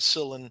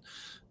stachycillin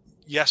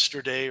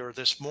yesterday or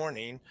this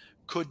morning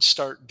could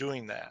start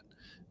doing that.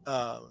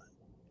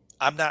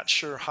 I'm not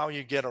sure how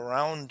you get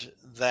around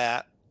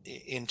that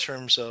in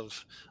terms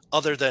of,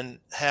 other than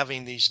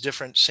having these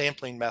different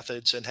sampling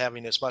methods and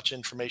having as much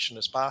information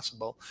as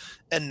possible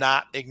and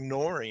not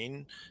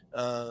ignoring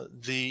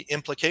the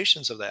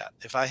implications of that.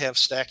 If I have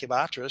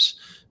Stachybotrys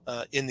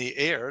in the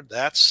air,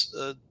 that's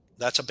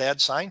a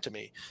bad sign to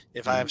me.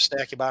 If I have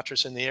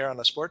Stachybotrys in the air on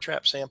a spore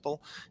trap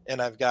sample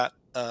and I've got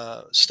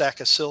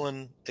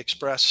stachycillin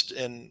expressed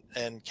and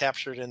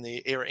captured in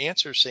the air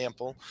answer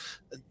sample,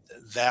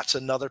 that's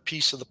another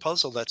piece of the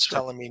puzzle that's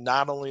telling me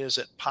not only is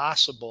it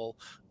possible,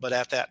 but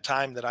at that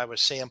time that I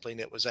was sampling,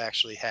 it was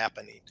actually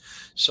happening.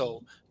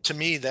 So to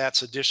me,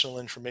 that's additional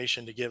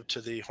information to give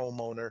to the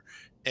homeowner,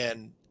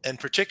 and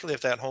particularly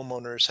if that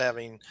homeowner is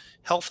having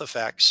health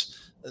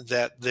effects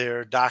that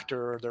their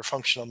doctor or their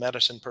functional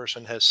medicine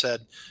person has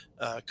said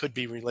could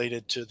be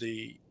related to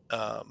the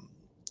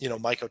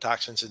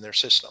mycotoxins in their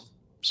system.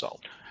 So,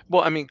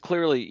 well, I mean,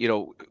 clearly,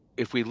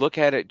 if we look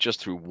at it just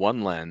through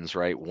one lens,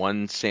 right,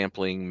 one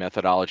sampling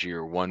methodology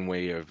or one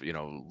way of,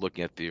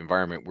 looking at the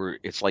environment,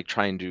 it's like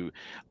trying to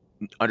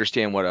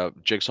understand what a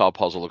jigsaw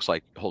puzzle looks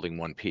like holding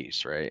one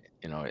piece, right?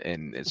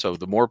 And so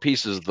the more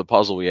pieces of the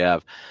puzzle we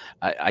have,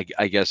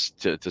 I guess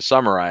to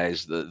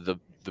summarize, the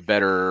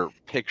better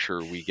picture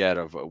we get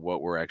of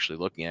what we're actually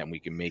looking at, and we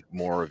can make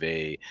more of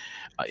a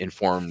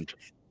informed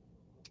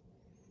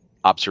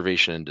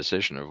observation and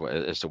decision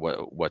as to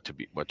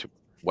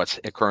what's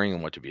occurring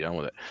and what to be done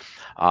with it.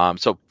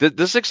 So this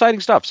is exciting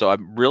stuff. So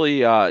I'm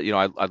really,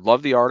 I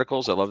love the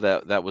articles. I love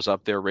that was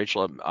up there.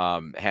 Rachel,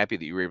 I'm happy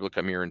that you were able to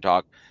come here and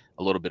talk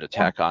a little bit of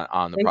tech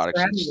on the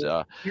products.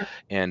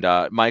 And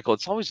Michael,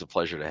 it's always a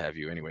pleasure to have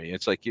you anyway.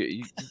 It's like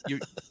you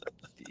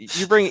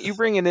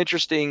bring an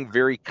interesting,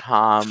 very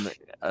calm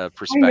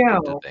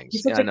perspective to things.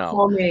 He's such a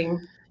calming.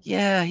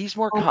 Yeah, he's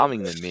more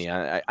calming than me.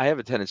 I have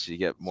a tendency to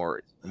get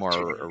more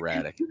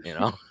erratic,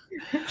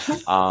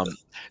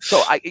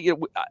 So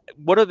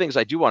one of the things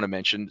I do want to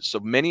mention, so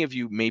many of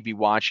you may be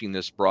watching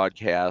this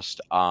broadcast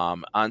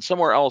on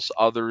somewhere else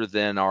other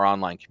than our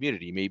online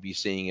community. You may be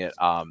seeing it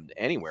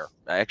anywhere,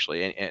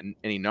 actually, and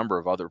any number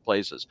of other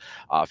places,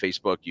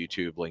 Facebook,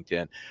 YouTube,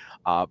 LinkedIn.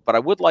 But I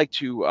would like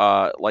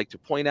to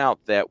point out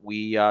that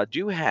we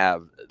do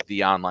have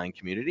the online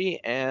community,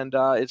 and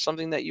it's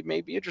something that you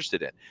may be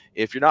interested in.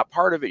 If you're not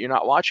part of it, you're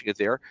not watching it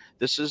there.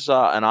 This is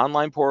an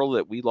online portal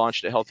that we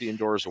launched at Healthy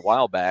Indoors a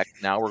while back.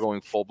 Now we're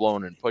going full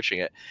blown and pushing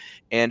it,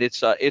 and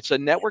it's a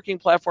networking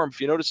platform.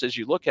 If you notice as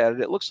you look at it,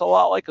 it looks a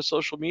lot like a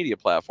social media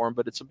platform,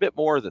 but it's a bit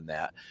more than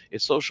that.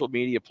 It's social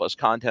media plus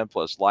content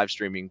plus live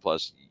streaming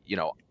plus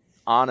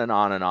on and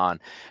on and on.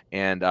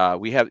 And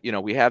we have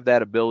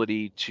that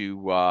ability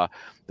to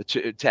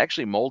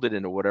actually mold it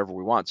into whatever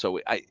we want. So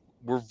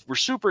we're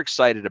super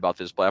excited about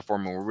this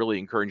platform, and we're really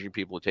encouraging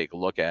people to take a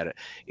look at it.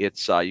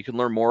 It's you can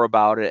learn more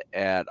about it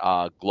at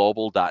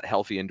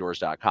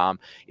global.healthyindoors.com.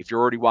 If you're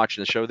already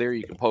watching the show there,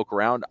 you can poke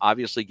around.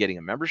 Obviously, getting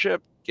a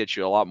membership gets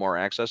you a lot more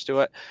access to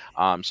it,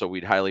 so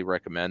we'd highly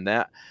recommend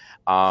that.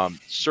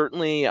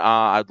 Certainly,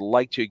 I'd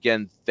like to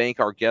again thank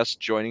our guests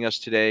joining us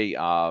today,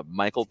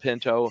 Michael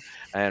Pinto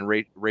and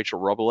Rachel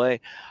Robillé.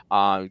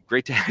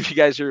 Great to have you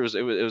guys here.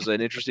 It was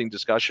an interesting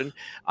discussion.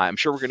 I'm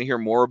sure we're going to hear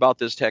more about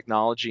this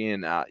technology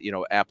and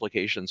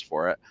applications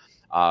for it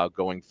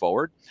going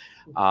forward.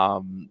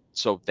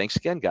 So thanks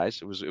again,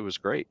 guys. It was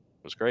great.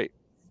 It was great.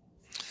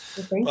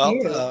 Well,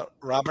 thank you.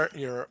 Robert,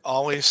 you're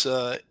always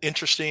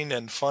interesting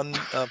and fun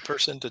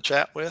person to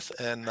chat with,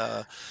 and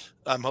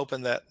I'm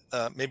hoping that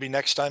maybe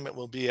next time it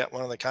will be at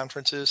one of the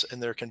conferences,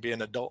 and there can be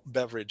an adult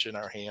beverage in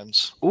our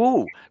hands.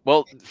 Ooh,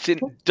 well, see,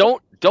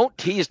 don't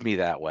tease me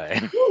that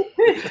way.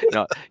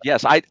 No,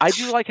 yes, I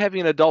do like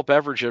having an adult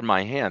beverage in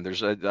my hand.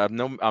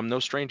 I'm no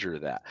stranger to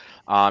that.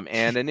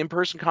 And an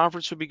in-person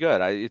conference would be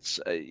good.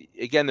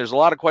 Again, there's a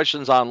lot of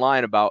questions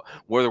online about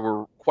whether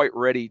we're quite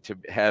ready to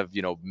have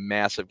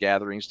massive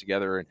gatherings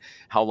together, and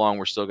how long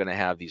we're still going to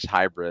have these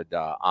hybrid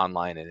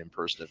online and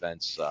in-person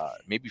events,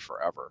 maybe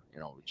forever.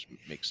 Which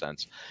makes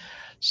sense.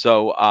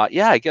 So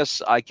yeah, I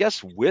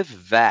guess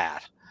with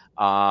that.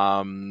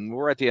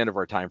 We're at the end of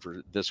our time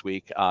for this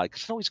week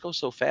because it always goes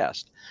so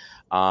fast.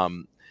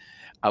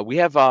 We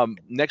have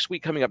next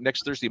week coming up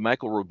next Thursday.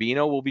 Michael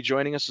Rubino will be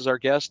joining us as our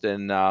guest,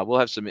 and we'll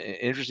have some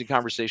interesting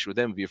conversation with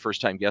him. He'll be a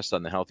first-time guest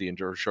on the Healthy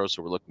Indoors Show,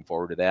 so we're looking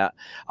forward to that.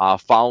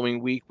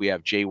 Following week, we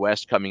have Jay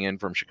West coming in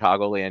from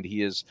Chicagoland.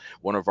 He is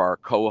one of our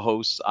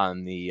co-hosts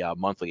on the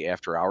monthly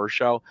After Hours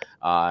show,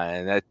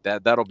 and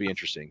that'll be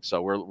interesting.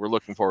 So we're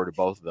looking forward to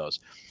both of those.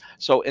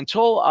 So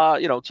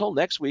until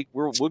next week,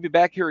 we'll be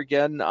back here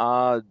again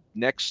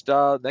next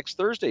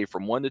Thursday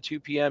from 1 to 2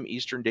 p.m.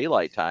 Eastern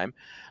Daylight Time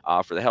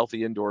for the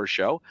Healthy Indoors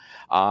Show.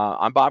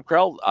 I'm Bob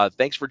Krell.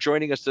 Thanks for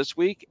joining us this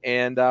week,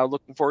 and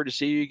looking forward to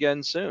seeing you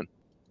again soon.